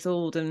 90 years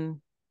old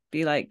and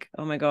be like,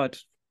 oh my God,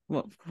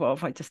 what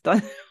have I just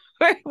done?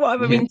 What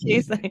have I Yeah, been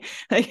chasing?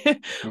 Like yeah,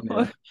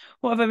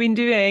 what have I been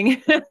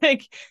doing?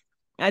 Like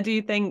I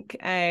do think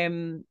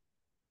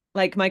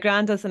like my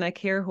granddad's in a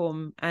care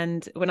home,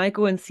 and when I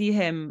go and see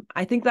him,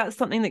 I think that's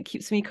something that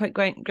keeps me quite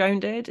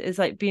grounded is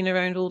like being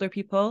around older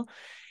people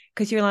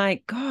because you're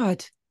like,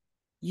 God,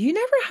 you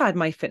never had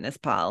my fitness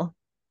pal.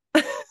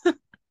 And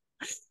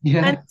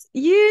yeah.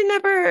 you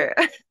never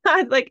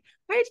had like,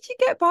 how did you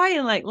get by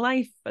in like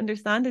life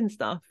understanding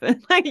stuff?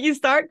 And like you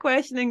start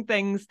questioning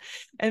things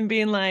and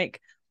being like,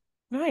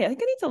 right, I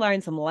think I need to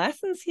learn some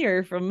lessons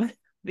here from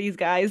these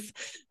guys.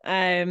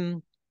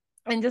 And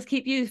just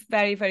keep you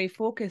very, very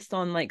focused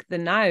on like the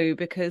now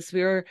because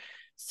we're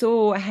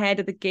so ahead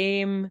of the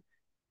game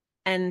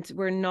and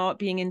we're not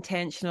being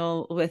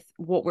intentional with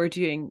what we're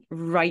doing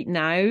right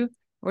now.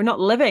 We're not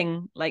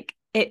living like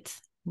it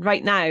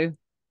right now.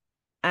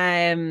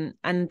 And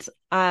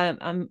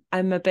I'm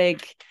a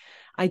big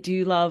I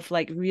do love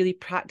like really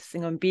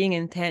practicing on being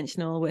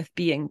intentional with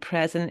being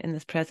present in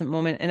this present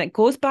moment. And it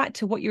goes back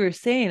to what you were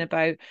saying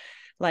about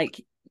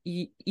like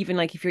even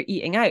like if you're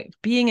eating out,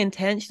 being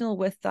intentional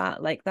with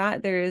that, like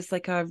that there is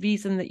like a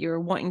reason that you're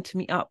wanting to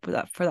meet up with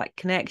that for that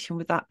connection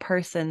with that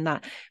person,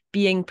 that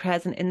being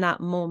present in that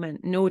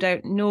moment. No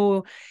doubt,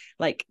 no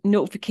like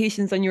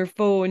notifications on your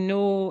phone,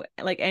 no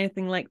like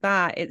anything like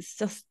that. It's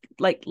just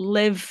like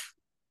live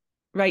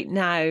right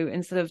now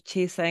instead of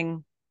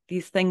chasing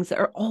these things that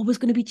are always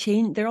going to be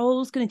changed. They're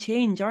always going to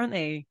change, aren't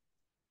they?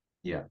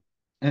 Yeah.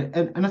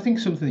 And I think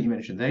something that you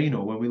mentioned there,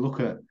 when we look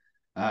at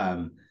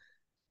um,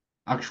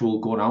 actual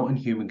going out and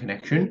human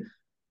connection,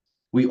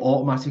 we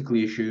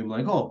automatically assume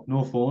like, oh,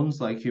 no phones,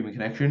 like human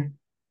connection.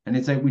 And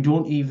it's like we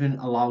don't even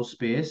allow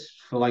space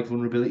for like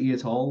vulnerability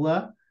at all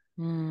there.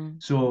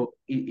 Mm. So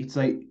it's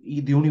like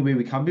the only way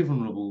we can be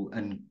vulnerable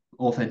and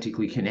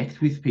authentically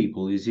connect with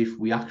people is if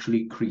we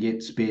actually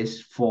create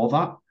space for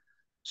that.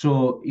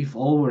 So if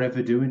all we're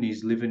ever doing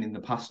is living in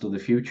the past or the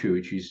future,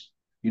 which is,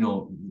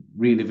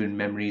 reliving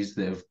memories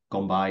that have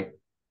gone by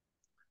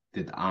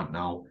that aren't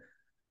now,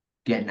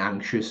 getting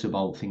anxious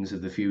about things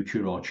of the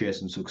future or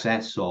chasing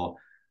success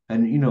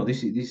and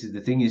this is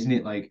the thing, isn't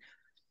it? Like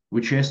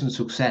we're chasing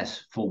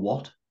success for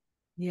what?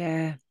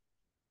 Yeah.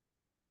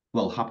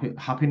 Well,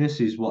 happiness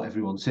is what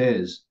everyone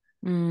says,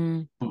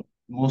 Mm. but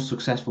most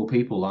successful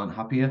people aren't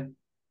happier.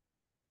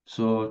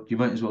 So you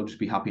might as well just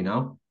be happy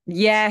now.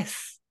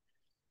 Yes.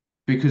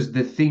 Because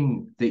the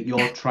thing that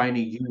you're trying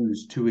to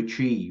use to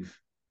achieve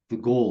the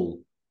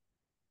goal,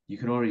 you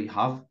can already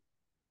have.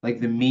 Like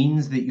the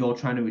means that you're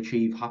trying to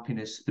achieve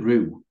happiness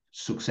through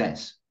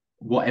success,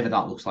 whatever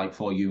that looks like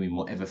for you in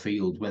whatever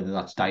field, whether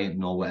that's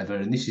dieting or whatever.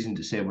 And this isn't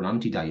to say we're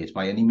anti-diet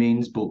by any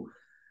means, but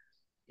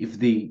if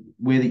the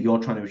way that you're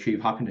trying to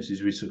achieve happiness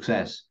is with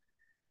success,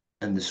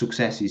 and the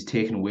success is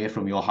taken away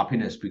from your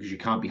happiness because you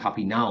can't be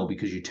happy now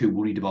because you're too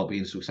worried about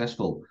being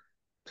successful,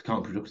 it's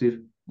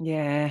counterproductive.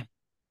 Yeah.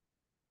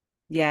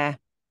 Yeah.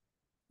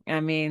 I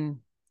mean,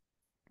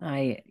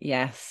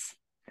 yes.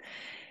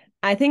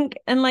 I think,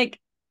 and like,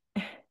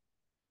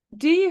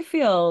 do you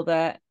feel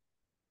that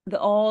the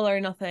all or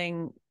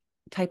nothing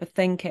type of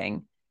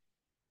thinking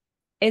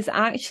is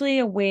actually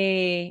a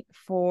way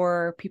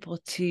for people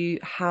to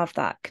have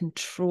that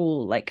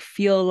control, like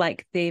feel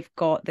like they've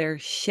got their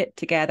shit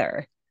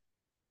together?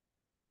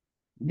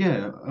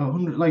 Yeah,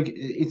 100. Like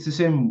it's the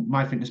same.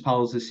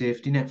 MyFitnessPal is the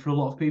safety net for a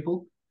lot of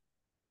people.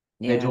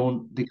 Yeah.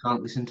 They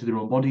can't listen to their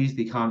own bodies.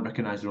 They can't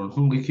recognize their own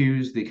hunger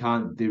cues. They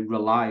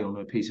rely on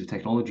a piece of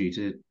technology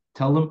to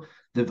tell them.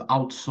 They've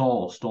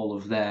outsourced all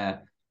of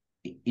their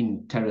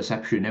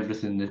interoception,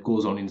 everything that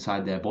goes on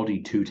inside their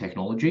body to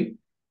technology.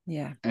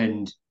 Yeah.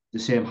 And the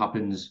same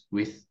happens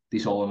with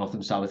this all or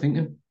nothing style of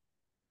thinking.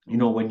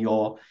 When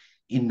you're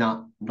in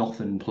that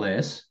nothing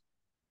place,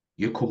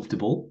 you're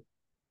comfortable,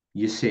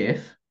 you're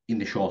safe in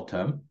the short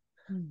term,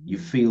 you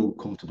Mhm. feel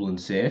comfortable and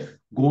safe.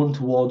 Going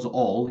towards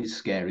all is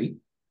scary.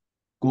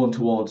 Going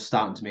towards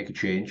starting to make a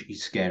change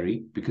is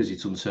scary because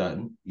it's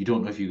uncertain. You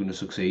don't know if you're going to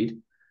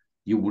succeed.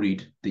 You're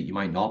worried that you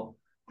might not.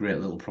 Great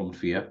little prompt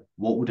for you.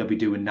 What would I be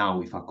doing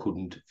now if I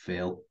couldn't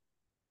fail?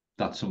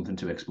 That's something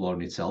to explore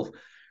in itself.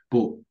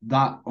 But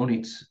that on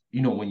its,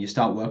 when you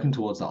start working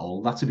towards that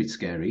all, that's a bit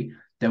scary.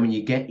 Then when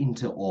you get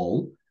into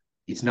all,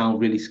 it's now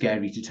really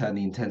scary to turn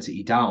the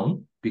intensity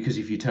down because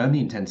if you turn the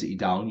intensity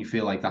down, you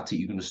feel like that's it,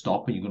 you're going to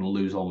stop and you're going to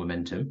lose all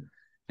momentum.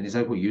 And it's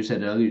like what you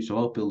said earlier, it's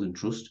about building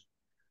trust.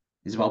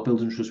 It's about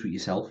building trust with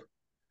yourself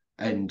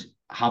and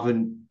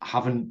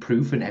having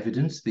proof and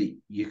evidence that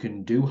you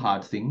can do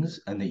hard things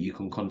and that you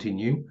can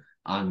continue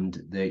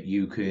and that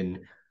you can,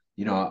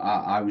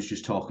 I was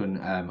just talking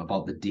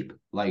about the dip,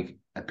 like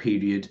a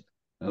period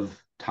of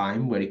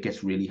time where it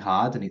gets really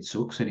hard and it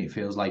sucks and it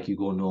feels like you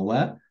go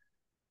nowhere.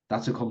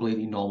 That's a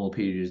completely normal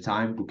period of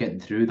time, but getting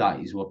through that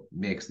is what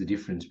makes the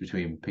difference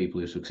between people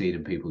who succeed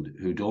and people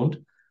who don't.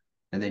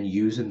 And then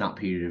using that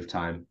period of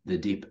time, the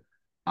dip,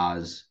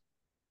 as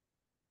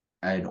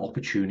an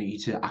opportunity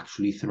to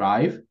actually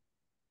thrive.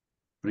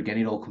 But again,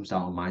 it all comes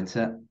down to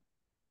mindset.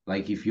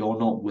 Like if you're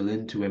not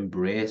willing to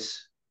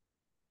embrace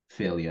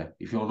failure,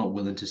 if you're not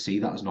willing to see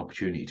that as an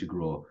opportunity to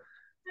grow,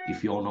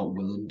 if you're not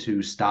willing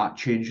to start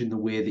changing the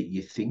way that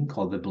you think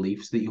or the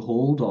beliefs that you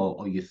hold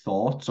or your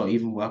thoughts or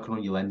even working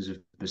on your lens of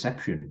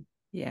perception,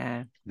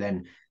 Yeah.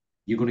 then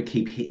you're going to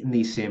keep hitting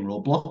these same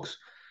roadblocks.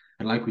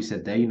 And like we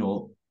said there,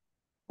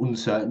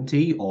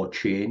 uncertainty or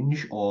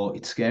change, or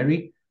it's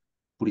scary,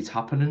 but it's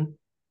happening.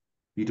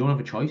 You don't have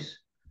a choice.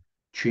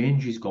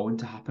 Change is going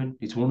to happen.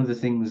 It's one of the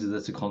things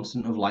that's a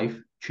constant of life,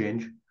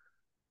 change.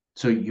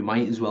 So you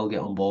might as well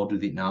get on board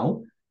with it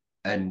now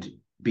and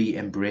be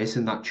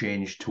embracing that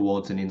change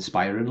towards an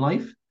inspiring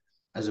life,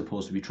 as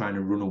opposed to be trying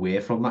to run away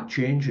from that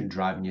change and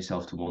driving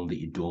yourself to one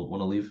that you don't want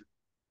to live.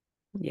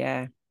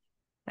 Yeah.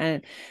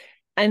 And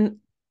and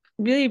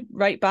really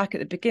right back at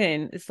the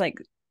beginning, it's like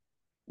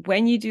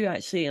when you do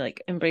actually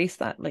like embrace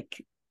that,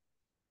 like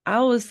I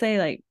always say,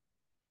 like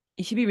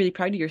you should be really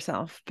proud of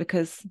yourself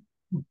because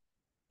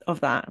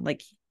of that.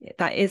 Like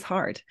that is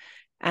hard.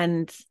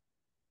 And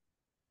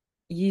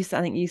I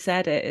think you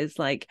said it is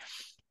like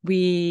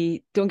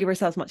we don't give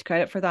ourselves much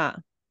credit for that.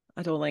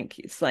 I don't think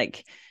it's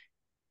like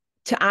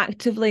to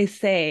actively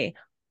say,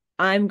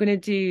 I'm going to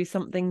do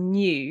something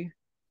new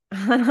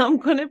and I'm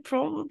going to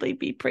probably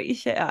be pretty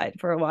shit at it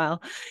for a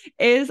while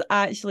is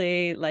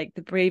actually like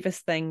the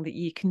bravest thing that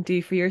you can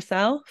do for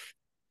yourself.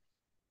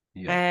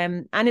 Yeah.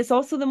 And it's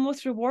also the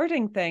most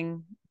rewarding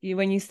thing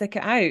when you stick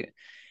it out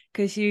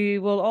because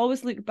you will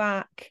always look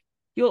back.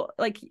 You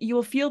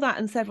will feel that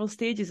in several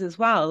stages as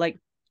well. Like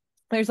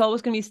there's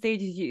always going to be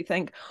stages you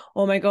think,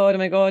 oh my God, oh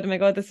my God, oh my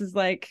God, this is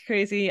like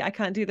crazy. I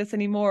can't do this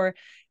anymore.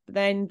 But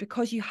then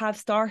because you have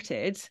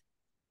started,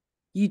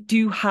 you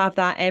do have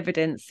that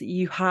evidence that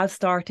you have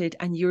started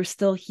and you're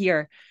still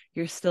here.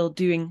 You're still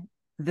doing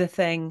the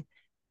thing.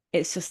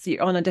 It's just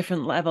you're on a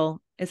different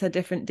level. It's a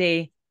different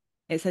day.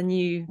 It's a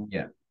new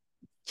Yeah.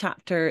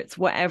 chapter. It's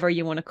whatever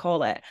you want to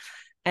call it.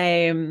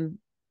 Um,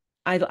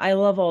 I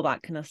love all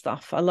that kind of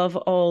stuff. I love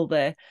all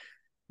the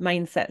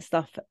mindset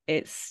stuff.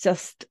 It's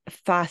just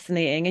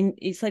fascinating. And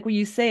it's like what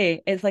you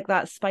say, it's like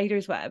that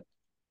spider's web.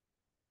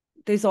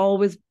 There's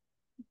always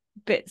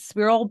bits.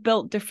 We're all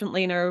built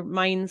differently in our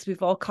minds.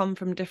 We've all come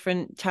from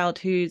different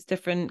childhoods,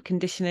 different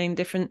conditioning,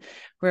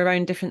 we're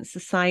around different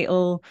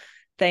societal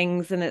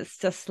things. And it's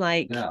just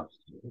like, Yeah.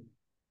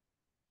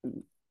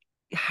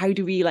 how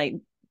do we like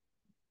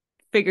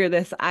figure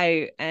this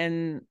out?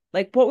 And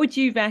like, what would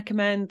you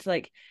recommend,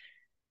 like,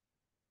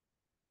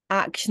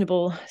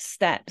 actionable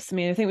steps? I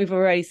mean, I think we've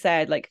already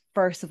said, like,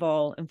 first of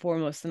all and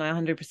foremost, and I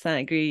 100%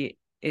 agree,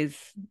 is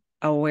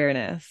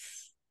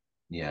awareness.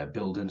 Yeah,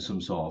 building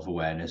some sort of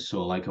awareness.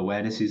 So like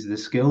awareness is the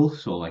skill.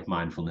 So like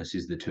mindfulness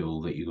is the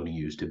tool that you're going to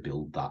use to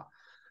build that.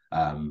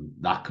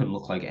 That can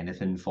look like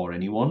anything for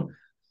anyone.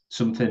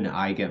 Something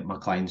I get my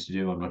clients to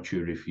do, I'm not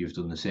sure if you've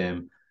done the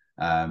same.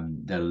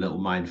 The little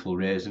mindful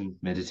raising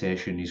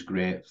meditation is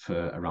great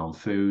for around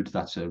food.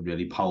 That's a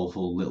really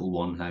powerful little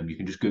one. You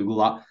can just Google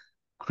that.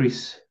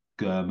 Chris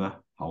Germer,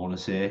 I want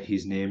to say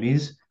his name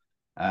is.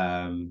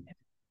 I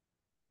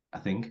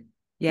think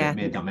Yeah. that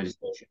made that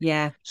meditation.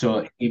 Yeah.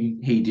 So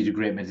he did a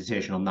great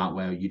meditation on that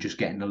where you're just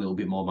getting a little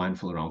bit more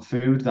mindful around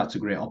food. That's a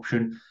great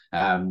option.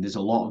 There's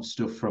a lot of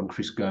stuff from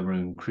Chris Germer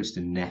and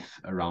Kristen Neff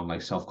around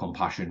like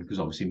self-compassion because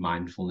obviously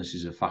mindfulness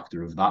is a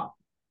factor of that.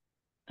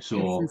 So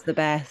Kristen's the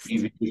best.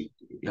 even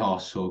oh,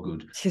 so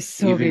good. She's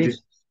so Even good.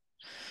 just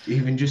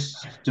even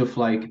just stuff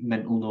like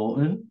mental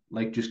noting,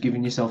 like just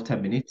giving yourself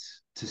 10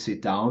 minutes to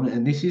sit down.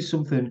 And this is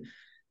something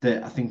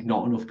that I think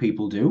not enough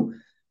people do.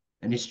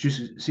 And it's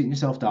just sitting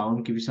yourself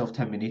down, give yourself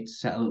 10 minutes,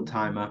 set a little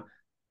timer,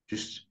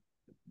 just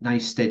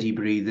nice steady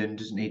breathing.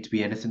 Doesn't need to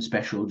be anything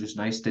special, just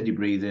nice steady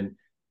breathing.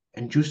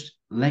 And just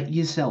let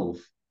yourself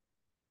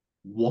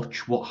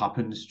watch what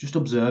happens. Just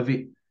observe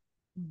it.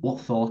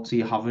 What thoughts are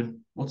you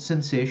having? What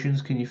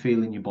sensations can you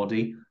feel in your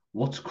body?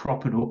 What's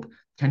cropping up?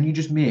 Can you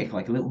just make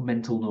like a little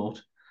mental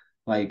note?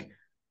 Like,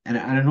 and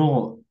I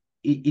know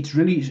it's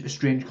really a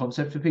strange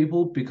concept for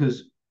people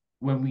because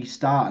when we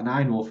start, and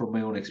I know from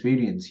my own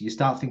experience, you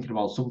start thinking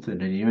about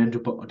something and you end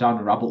up down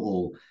a rabbit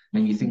hole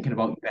and you're thinking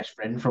about your best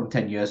friend from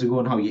 10 years ago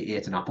and how you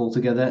ate an apple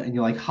together. And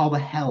you're like, how the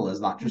hell has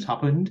that just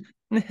happened?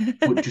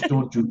 But just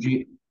don't judge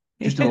it.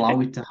 Just allow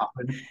it to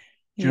happen. Do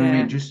you know what I Yeah.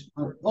 mean? Just,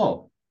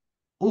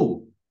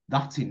 oh,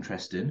 that's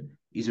interesting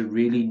is a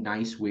really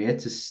nice way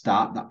to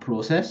start that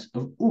process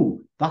of, oh,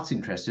 that's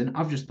interesting.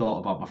 I've just thought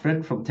about my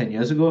friend from 10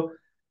 years ago.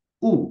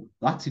 Oh,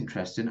 that's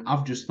interesting.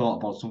 I've just thought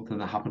about something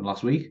that happened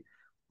last week.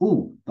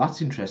 Oh,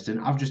 that's interesting.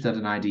 I've just had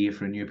an idea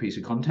for a new piece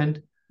of content.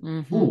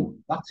 Mm-hmm. Oh,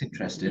 that's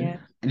interesting. Yeah.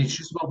 And it's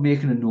just about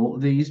making a note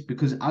of these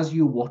because as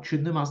you're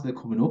watching them as they're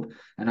coming up,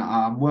 and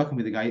I'm working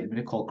with a guy at the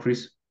minute called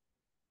Chris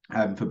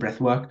for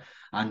breathwork,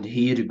 and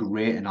he had a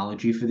great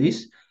analogy for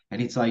this.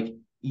 And it's like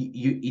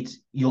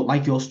you're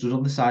like you're stood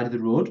on the side of the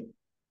road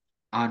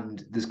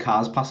and there's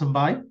cars passing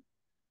by,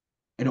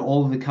 and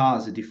all of the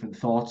cars are different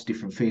thoughts,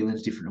 different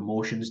feelings, different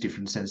emotions,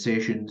 different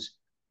sensations.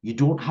 You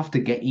don't have to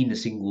get in a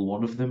single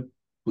one of them,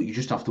 but you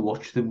just have to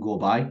watch them go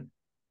by.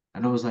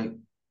 And I was like,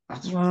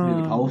 that's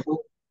really Wow,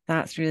 powerful.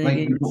 that's really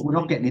Like good. we're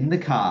not getting in the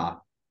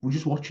car, we're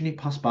just watching it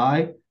pass by.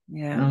 And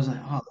Yeah. I was like,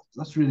 oh,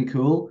 that's really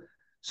cool.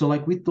 So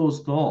like with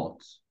those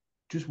thoughts,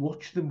 just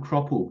watch them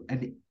crop up.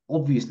 And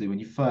obviously, when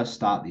you first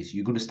start this,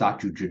 you're going to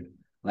start judging,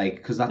 like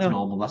because that's No.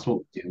 normal. That's what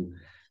we do.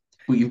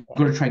 But you've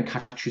got to try and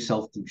catch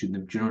yourself judging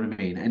them. Do you know what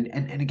I mean?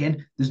 And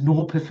again, there's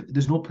no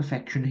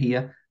perfection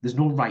here. There's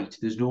no right.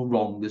 There's no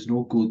wrong. There's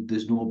no good.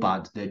 There's no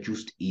bad. There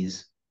just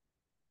is.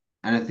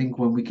 And I think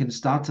when we can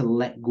start to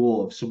let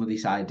go of some of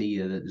this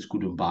idea that there's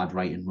good and bad,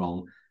 right and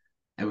wrong,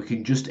 and we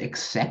can just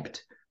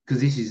accept,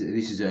 because this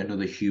is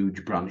another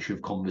huge branch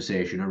of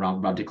conversation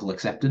around radical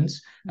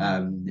acceptance.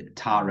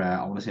 Tara,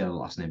 I want to say her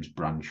last name's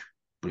Branch,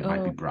 but it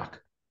might be Oh.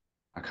 Brack.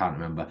 I can't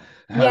remember.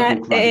 Her Yeah,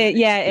 book, Radical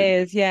yeah, Acceptance.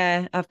 it is.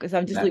 Yeah, I've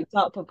just Yeah, looked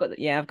up. I've got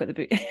the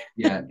book.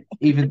 yeah.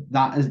 Even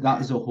that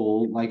as a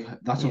whole, like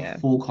that's a Yeah.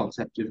 full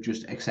concept of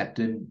just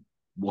accepting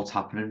what's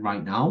happening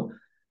right now.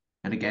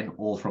 And again,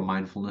 all from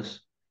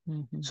mindfulness.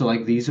 Hmm. So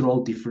like these are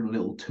all different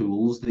little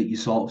tools that you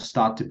sort of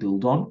start to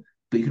build on,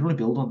 but you can only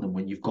build on them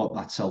when you've got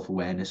that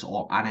self-awareness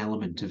or an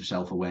element of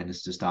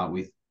self-awareness to start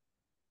with.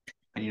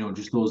 And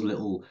just those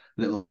little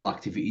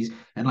activities.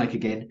 And like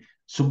again,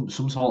 some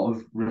sort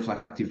of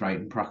reflective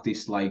writing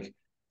practice, like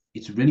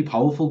it's really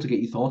powerful to get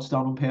your thoughts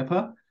down on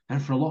paper.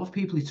 And for a lot of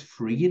people, it's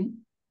freeing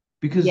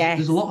because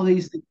there's a Yes. lot of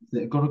these things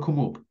that are gonna come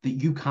up that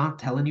you can't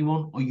tell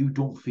anyone or you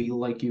don't feel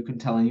like you can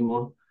tell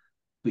anyone,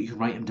 but you can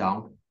write them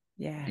down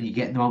Yeah. and you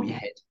get them out of your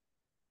head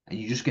and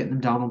you just get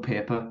them down on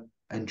paper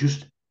and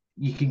just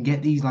you can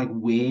get these like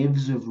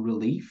waves of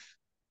relief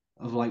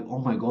of like, oh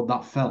my God,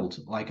 that felt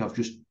like I've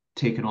just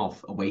taken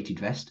off a weighted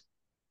vest.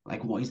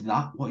 Like, what is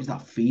that? What is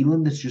that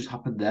feeling that's just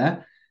happened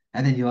there?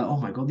 And then you're like, oh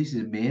my God, this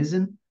is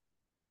amazing.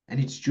 And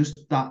it's just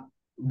that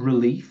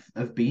relief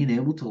of being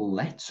able to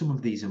let some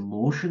of these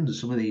emotions,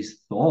 some of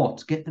these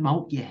thoughts, get them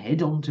out your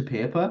head onto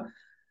paper.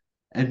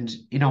 And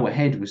in our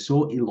head, we're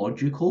so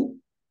illogical.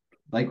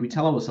 Like we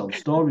tell ourselves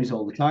stories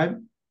all the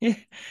time. Yeah.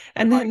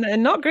 And And like,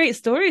 then not great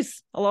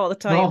stories a lot of the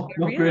time. no, They're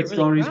not really, great really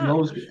stories. We crap.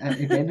 always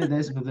again,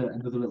 there's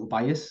another little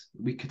bias.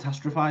 We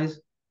catastrophize.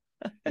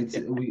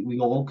 We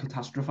all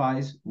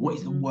catastrophize. What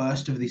is the Mhm.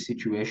 worst of this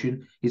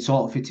situation? It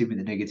sort of fits in with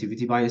the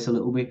negativity bias a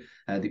little bit.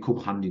 They come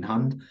hand in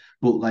hand.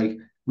 But like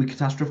we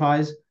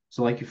catastrophize.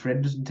 So like your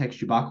friend doesn't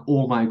text you back.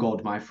 Oh my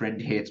God, my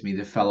friend hates me.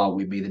 They fell out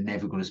with me. They're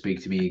never going to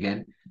speak to me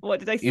again. What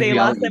did I In say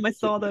last reality, time I they've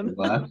saw just been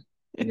them? at work.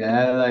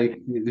 Yeah,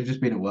 like they've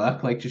just been at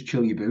work. Like just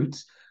chill your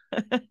boots.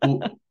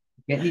 But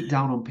getting it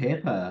down on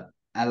paper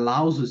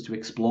allows us to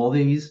explore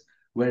these.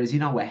 Whereas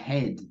in our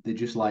head, they're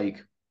just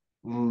like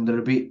they're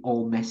a bit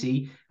all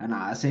messy. And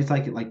I say it's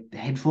like the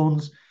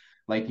headphones,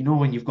 like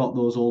when you've got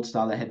those old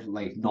style head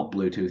like not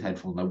Bluetooth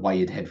headphones, like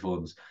wired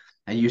headphones,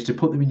 and you used to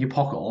put them in your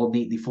pocket all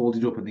neatly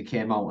folded up, and they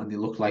came out and they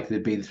looked like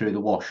they'd been through the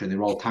wash and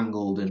they're all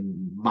tangled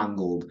and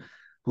mangled.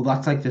 Well,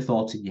 that's like the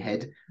thoughts in your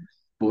head.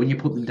 But when you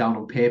put them down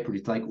on paper,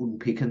 it's like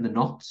unpicking the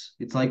knots.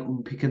 It's like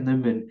unpicking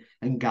them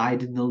and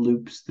guiding the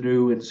loops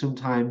through. And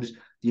sometimes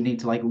you need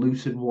to like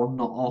loosen one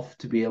knot off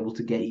to be able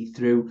to get you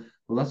through.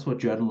 Well, that's what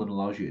journaling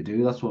allows you to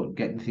do. That's what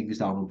getting things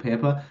down on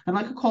paper. And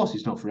like, of course,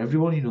 it's not for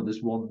everyone.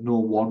 There's no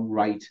one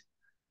right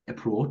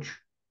approach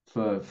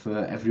for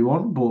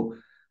everyone. But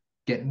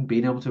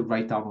being able to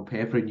write down on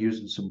paper and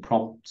using some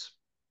prompts,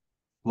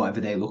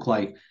 whatever they look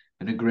like.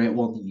 And a great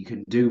one that you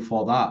can do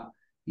for that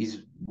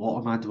is what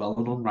am I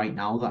dwelling on right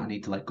now that I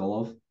need to let go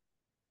of?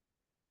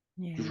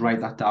 Just Yeah.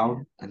 write that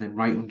down and then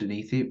write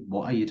underneath it,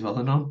 what are you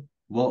dwelling on?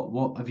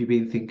 What have you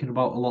been thinking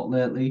about a lot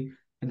lately?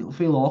 And it'll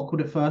feel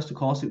awkward at first, of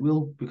course it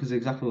will, because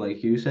exactly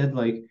like you said,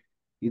 like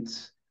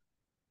it's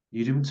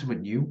you're doing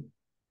something new.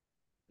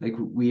 Like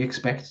we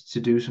expect to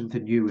do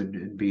something new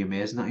and be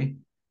amazing at it.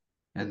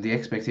 And the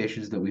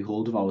expectations that we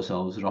hold of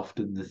ourselves are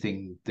often the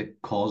thing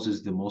that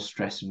causes the most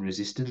stress and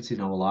resistance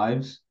in our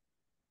lives.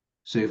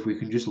 So if we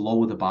can just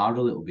lower the bar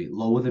a little bit,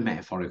 lower the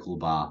metaphorical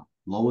bar,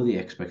 lower the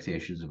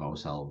expectations of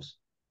ourselves,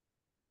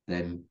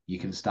 then you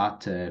can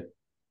start to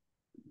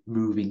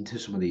move into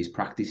some of these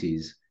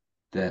practices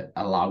that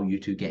allow you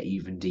to get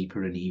even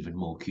deeper and even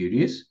more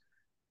curious.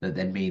 That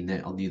then mean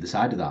that on the other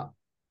side of that,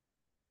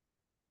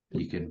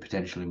 you can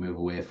potentially move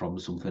away from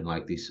something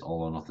like this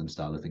all or nothing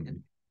style of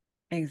thinking.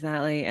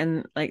 Exactly.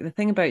 And like the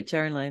thing about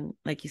journaling,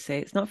 like you say,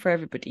 it's not for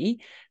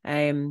everybody.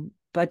 But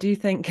I do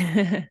think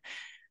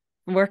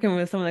working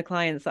with some of the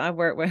clients that I've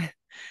worked with,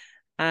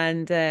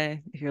 and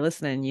if you're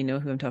listening, you know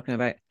who I'm talking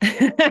about.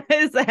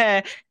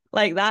 It's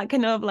like that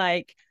kind of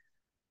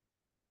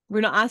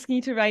We're not asking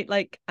you to write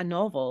like a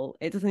novel.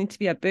 It doesn't need to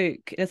be a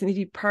book. It doesn't need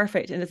to be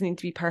perfect. It doesn't need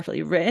to be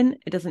perfectly written.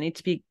 It doesn't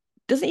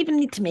even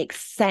need to make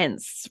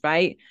sense,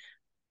 right?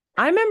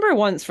 I remember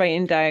once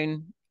writing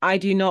down, I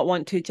do not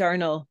want to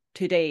journal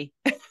today.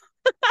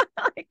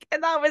 Like,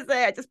 and that was it.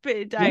 I just put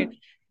it Yeah. down.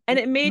 And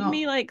it made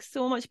me No. like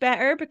so much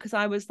better because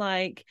I was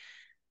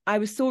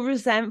so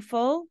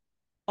resentful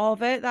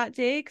of it that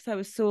day because I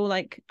was so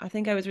like, I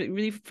think I was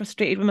really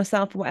frustrated with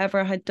myself for whatever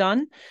I had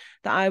done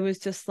that I was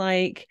just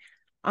like,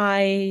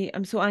 I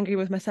am so angry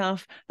with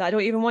myself that I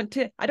don't even want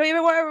to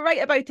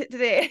write about it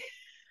today.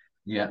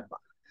 Yeah.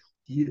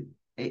 You,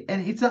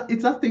 and it's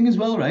that thing as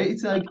well, right?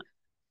 It's like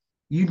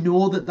you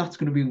know that that's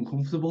going to be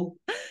uncomfortable.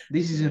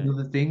 This is Yeah.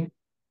 another thing.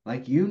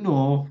 Like, you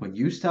know, when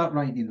you start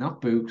writing in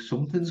that book,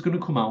 something's going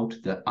to come out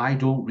that I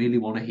don't really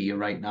want to hear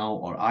right now,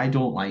 or I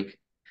don't like.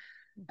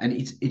 And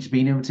it's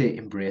being able to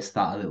embrace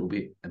that a little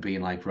bit and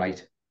being like,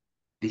 right,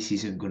 this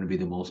isn't going to be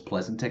the most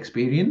pleasant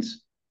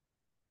experience.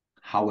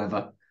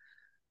 However,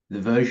 the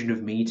version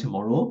of me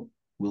tomorrow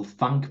will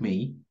thank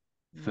me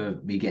for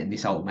me getting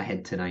this out of my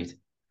head tonight.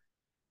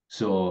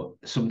 So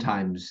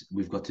sometimes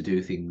we've got to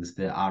do things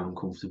that are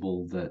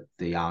uncomfortable, that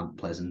they aren't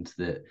pleasant,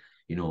 that,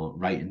 you know,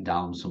 writing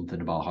down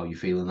something about how you're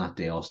feeling that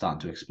day or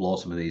starting to explore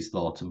some of these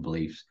thoughts and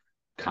beliefs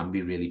can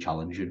be really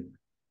challenging.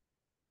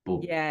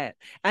 But Yeah.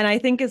 And I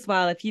think as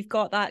well, if you've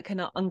got that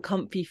kind of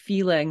uncomfy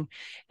feeling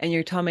in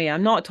your tummy,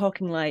 I'm not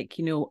talking like,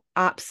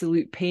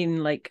 absolute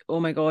pain, like, oh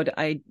my God,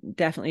 I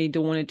definitely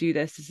don't want to do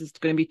this. This is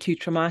going to be too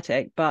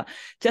traumatic. But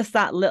just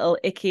that little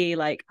icky,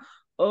 like,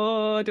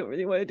 oh, I don't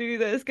really want to do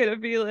this kind of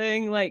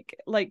feeling,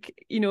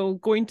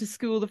 going to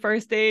school the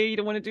first day, you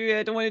don't want to do it,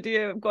 I don't want to do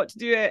it, I've got to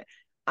do it.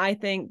 I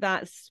think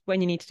that's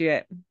when you need to do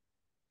it.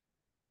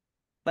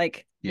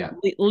 Like yeah,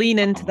 lean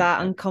into I'm,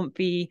 that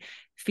uncomfy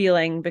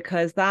feeling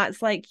because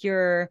that's like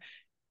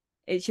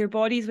it's your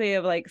body's way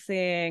of like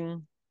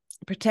saying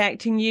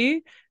protecting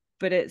you,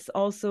 but it's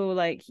also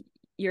like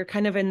you're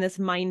kind of in this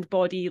mind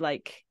body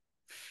like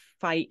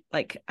fight,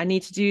 like I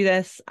need to do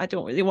this, I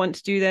don't really want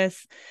to do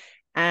this.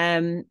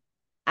 And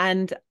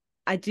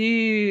I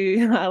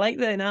do I like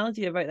the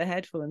analogy about the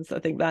headphones. I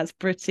think that's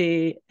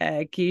pretty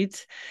good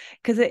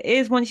because it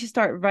is once you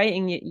start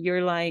writing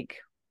you're like,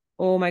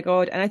 oh my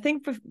God. And I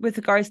think with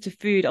regards to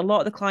food, a lot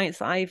of the clients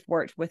that I've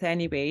worked with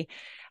anyway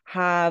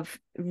have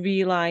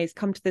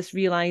come to this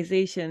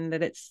realization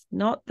that it's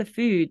not the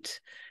food.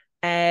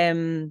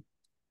 Um,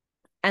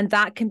 and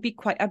that can be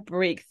quite a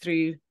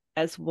breakthrough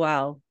as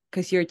well,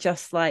 because you're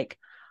just like,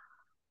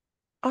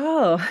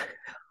 oh,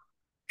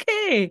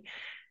 okay,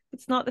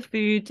 it's not the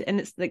food. And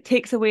it's like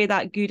takes away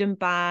that good and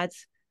bad.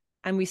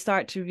 And we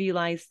start to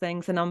realize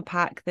things and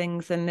unpack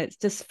things. And it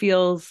just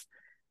feels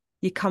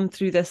you come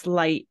through this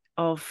light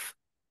of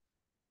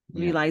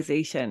yeah.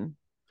 realization.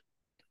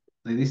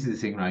 Like, this is the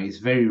thing, right? It's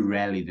very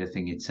rarely the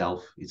thing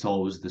itself. It's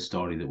always the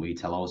story that we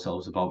tell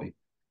ourselves about it.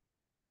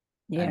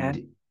 Yeah.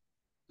 And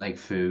like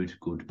food,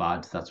 good,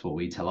 bad, that's what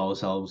we tell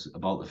ourselves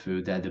about the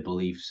food. They're the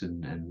beliefs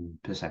and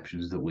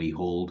perceptions that we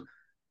hold.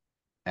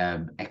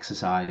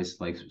 Exercise,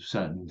 like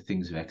certain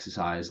things of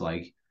exercise,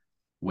 like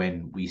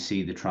when we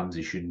see the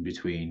transition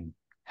between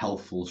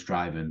healthful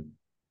striving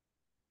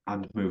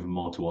and moving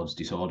more towards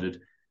disordered,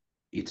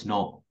 it's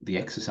not the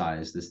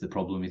exercise that's the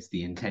problem, it's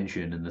the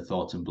intention and the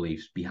thoughts and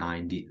beliefs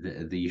behind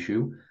it, the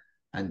issue.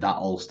 And that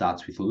all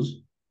starts with us.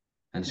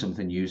 And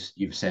something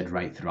you've said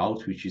right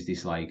throughout, which is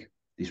this like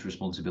this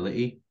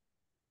responsibility,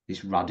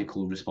 this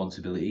radical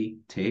responsibility.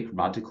 Take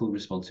radical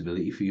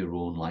responsibility for your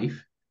own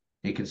life.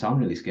 It can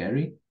sound really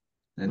scary.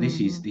 And this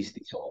is Mm-hmm.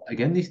 this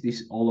again,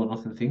 this all or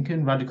nothing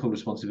thinking. Radical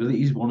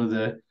responsibility is one of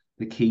the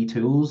key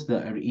tools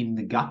that are in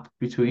the gap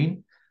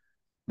between.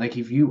 Like,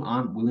 if you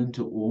aren't willing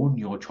to own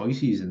your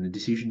choices and the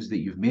decisions that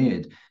you've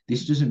made,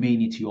 this doesn't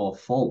mean it's your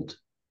fault.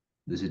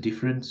 There's a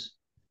difference.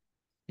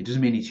 It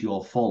doesn't mean it's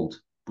your fault,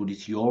 but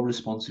it's your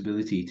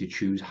responsibility to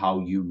choose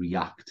how you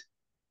react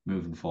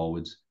moving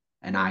forwards,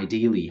 and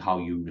ideally how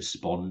you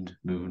respond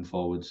moving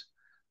forwards,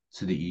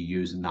 so that you're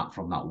using that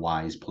from that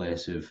wise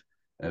place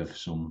of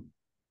some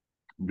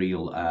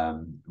real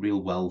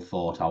well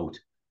thought out,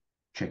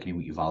 checking in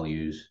with your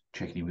values,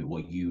 checking in with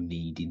what you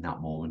need in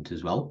that moment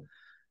as well.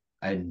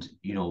 And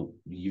you know,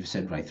 you've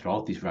said right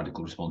throughout this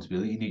radical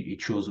responsibility, and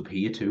it shows up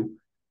here too.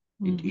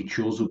 It Mm-hmm.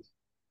 shows up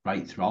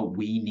right throughout.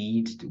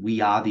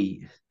 We are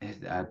the,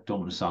 I don't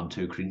want to sound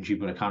too cringy,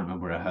 but I can't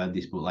remember where I heard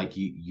this, but like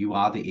you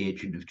are the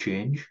agent of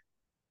change.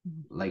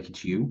 Like,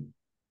 it's you.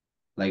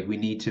 Like, we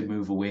need to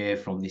move away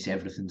from this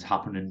everything's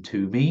happening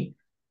to me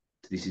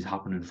to this is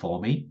happening for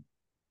me.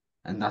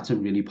 And that's a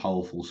really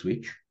powerful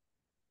switch.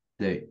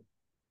 That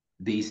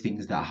these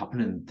things that are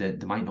happening, that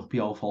they might not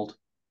be our fault.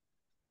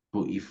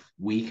 But if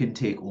we can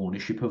take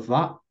ownership of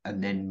that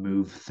and then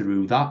move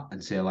through that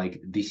and say, like,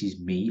 this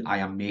is me, I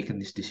am making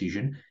this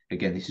decision.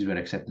 Again, this is where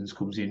acceptance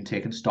comes in,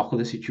 taking stock of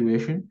the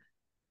situation.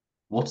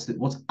 What's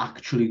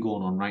actually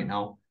going on right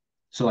now?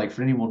 So, like,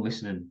 for anyone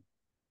listening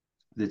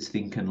that's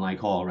thinking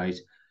like, all right,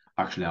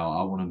 actually,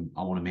 I want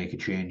to make a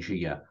change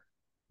here.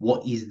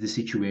 what is the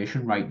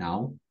situation right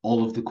now,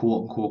 all of the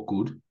quote unquote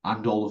good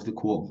and all of the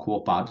quote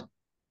unquote bad,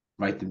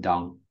 write them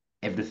down,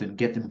 everything,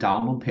 get them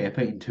down on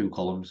paper in 2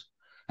 columns,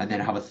 and then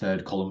have a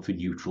third column for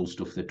neutral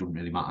stuff that doesn't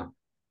really matter.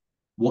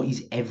 What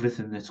is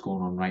everything that's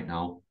going on right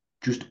now?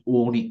 Just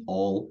own it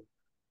all,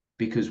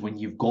 because when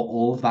you've got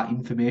all of that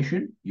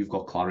information, you've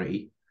got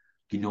clarity.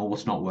 You know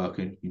what's not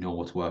working, you know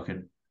what's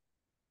working.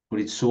 But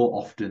it's so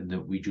often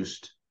that we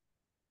just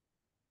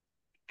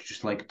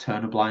like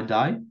turn a blind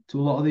eye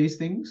to a lot of these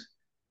things.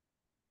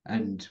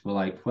 And we're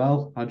like,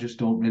 well, I just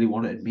don't really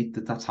want to admit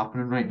that that's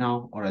happening right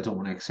now, or I don't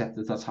want to accept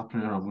that that's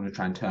happening, and I'm going to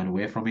try and turn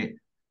away from it.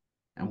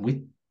 And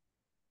with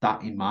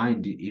that in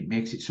mind, it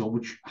makes it so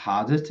much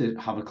harder to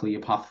have a clear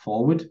path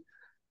forward,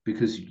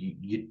 because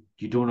you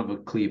don't have a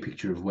clear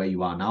picture of where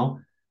you are now.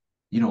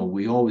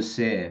 We always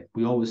say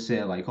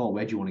like, oh,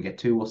 where do you want to get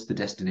to? What's the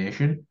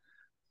destination?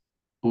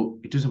 But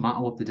it doesn't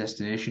matter what the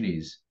destination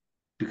is,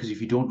 because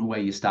if you don't know where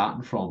you're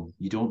starting from,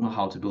 you don't know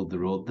how to build the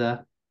road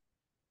there.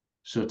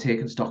 So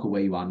taking stock of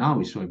where you are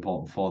now is so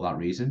important for that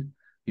reason.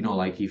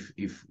 Like if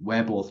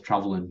we're both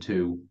traveling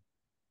to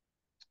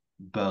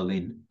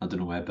Berlin, I don't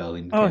know where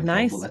Berlin Oh, came from, but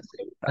nice. let's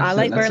say I let's say,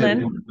 like let's say we're Berlin.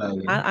 going to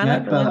Berlin. I like Yeah,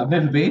 Berlin. Berlin. I've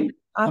never been.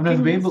 I've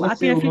never been, but I've let's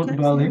say been a we're few going to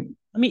times. Yeah. Berlin.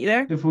 I'll meet you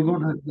there. If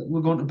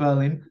we're going to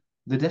Berlin,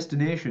 the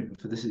destination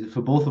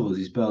for both of us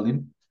is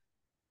Berlin,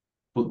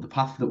 but the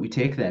path that we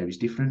take there is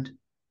different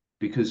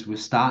because we're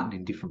starting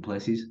in different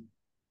places.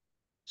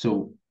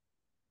 So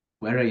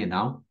where are you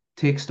now?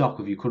 Take stock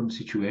of your current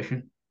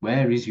situation.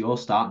 Where is your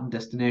starting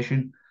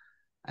destination?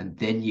 And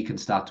then you can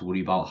start to worry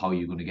about how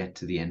you're going to get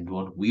to the end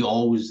one. We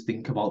always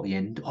think about the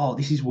end. Oh,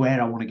 this is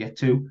where I want to get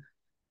to.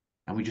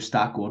 And we just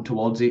start going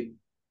towards it.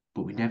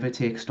 But we never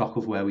take stock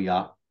of where we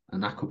are.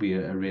 And that could be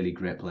a really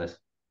great place.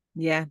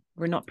 Yeah,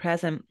 we're not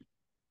present.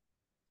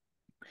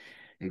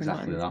 We're not in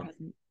Exactly this that.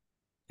 present.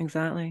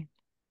 Exactly.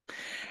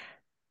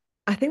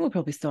 I think we'll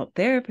probably stop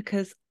there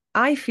because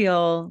I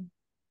feel,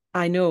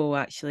 I know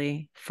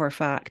actually for a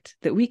fact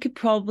that we could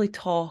probably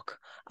talk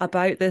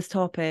about this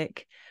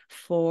topic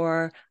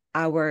for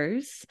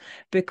hours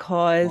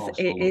because Oh,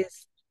 it so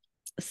is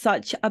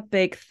such a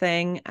big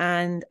thing.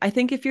 And I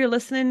think if you're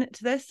listening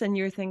to this and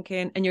you're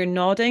thinking and you're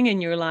nodding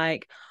and you're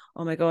like,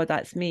 oh my God,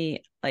 that's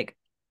me. Like,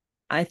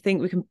 I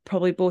think we can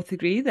probably both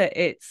agree that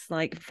it's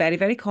like very,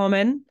 very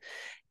common.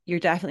 You're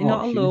definitely oh,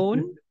 not huge.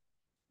 alone.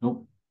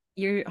 Nope.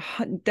 You're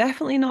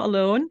definitely not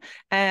alone.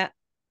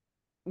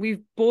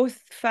 We've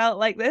both felt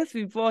like this.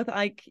 We've both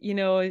like,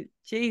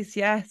 geez,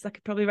 yes, I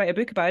could probably write a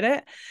book about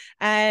it.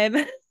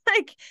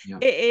 Like Yeah.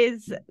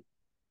 it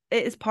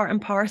is part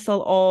and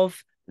parcel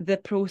of the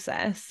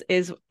process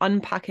is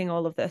unpacking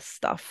all of this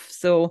stuff.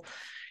 So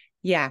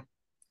yeah,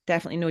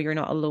 definitely know you're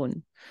not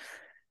alone.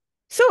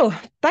 So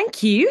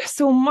thank you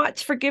so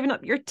much for giving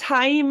up your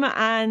time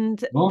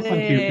and No,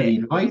 thank you for the the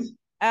invite.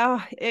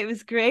 oh, it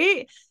was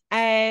great.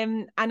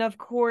 And of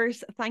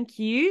course, thank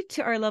you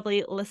to our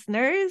lovely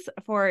listeners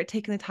for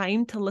taking the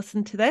time to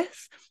listen to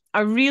this.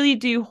 I really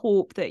do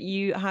hope that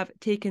you have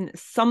taken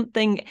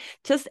something,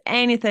 just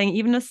anything,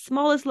 even the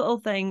smallest little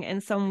thing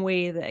in some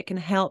way that it can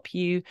help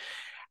you.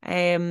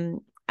 Um,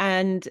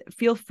 and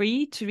feel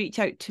free to reach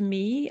out to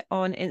me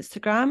on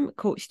Instagram,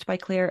 Coached by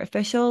Claire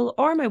Official,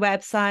 or my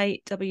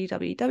website,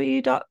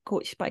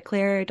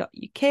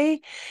 www.coachedbyclaire.uk.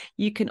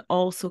 You can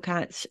also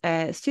catch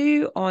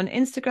Sue on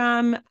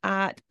Instagram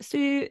at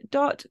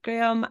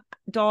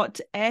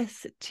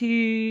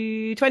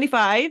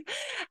sue.graham.s225.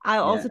 I'll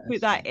Yeah. also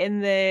put that in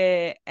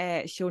the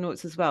show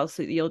notes as well,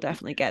 so that you'll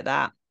definitely get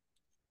that.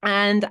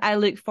 And I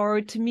look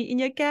forward to meeting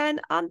you again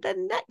on the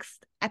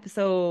next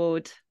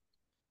episode.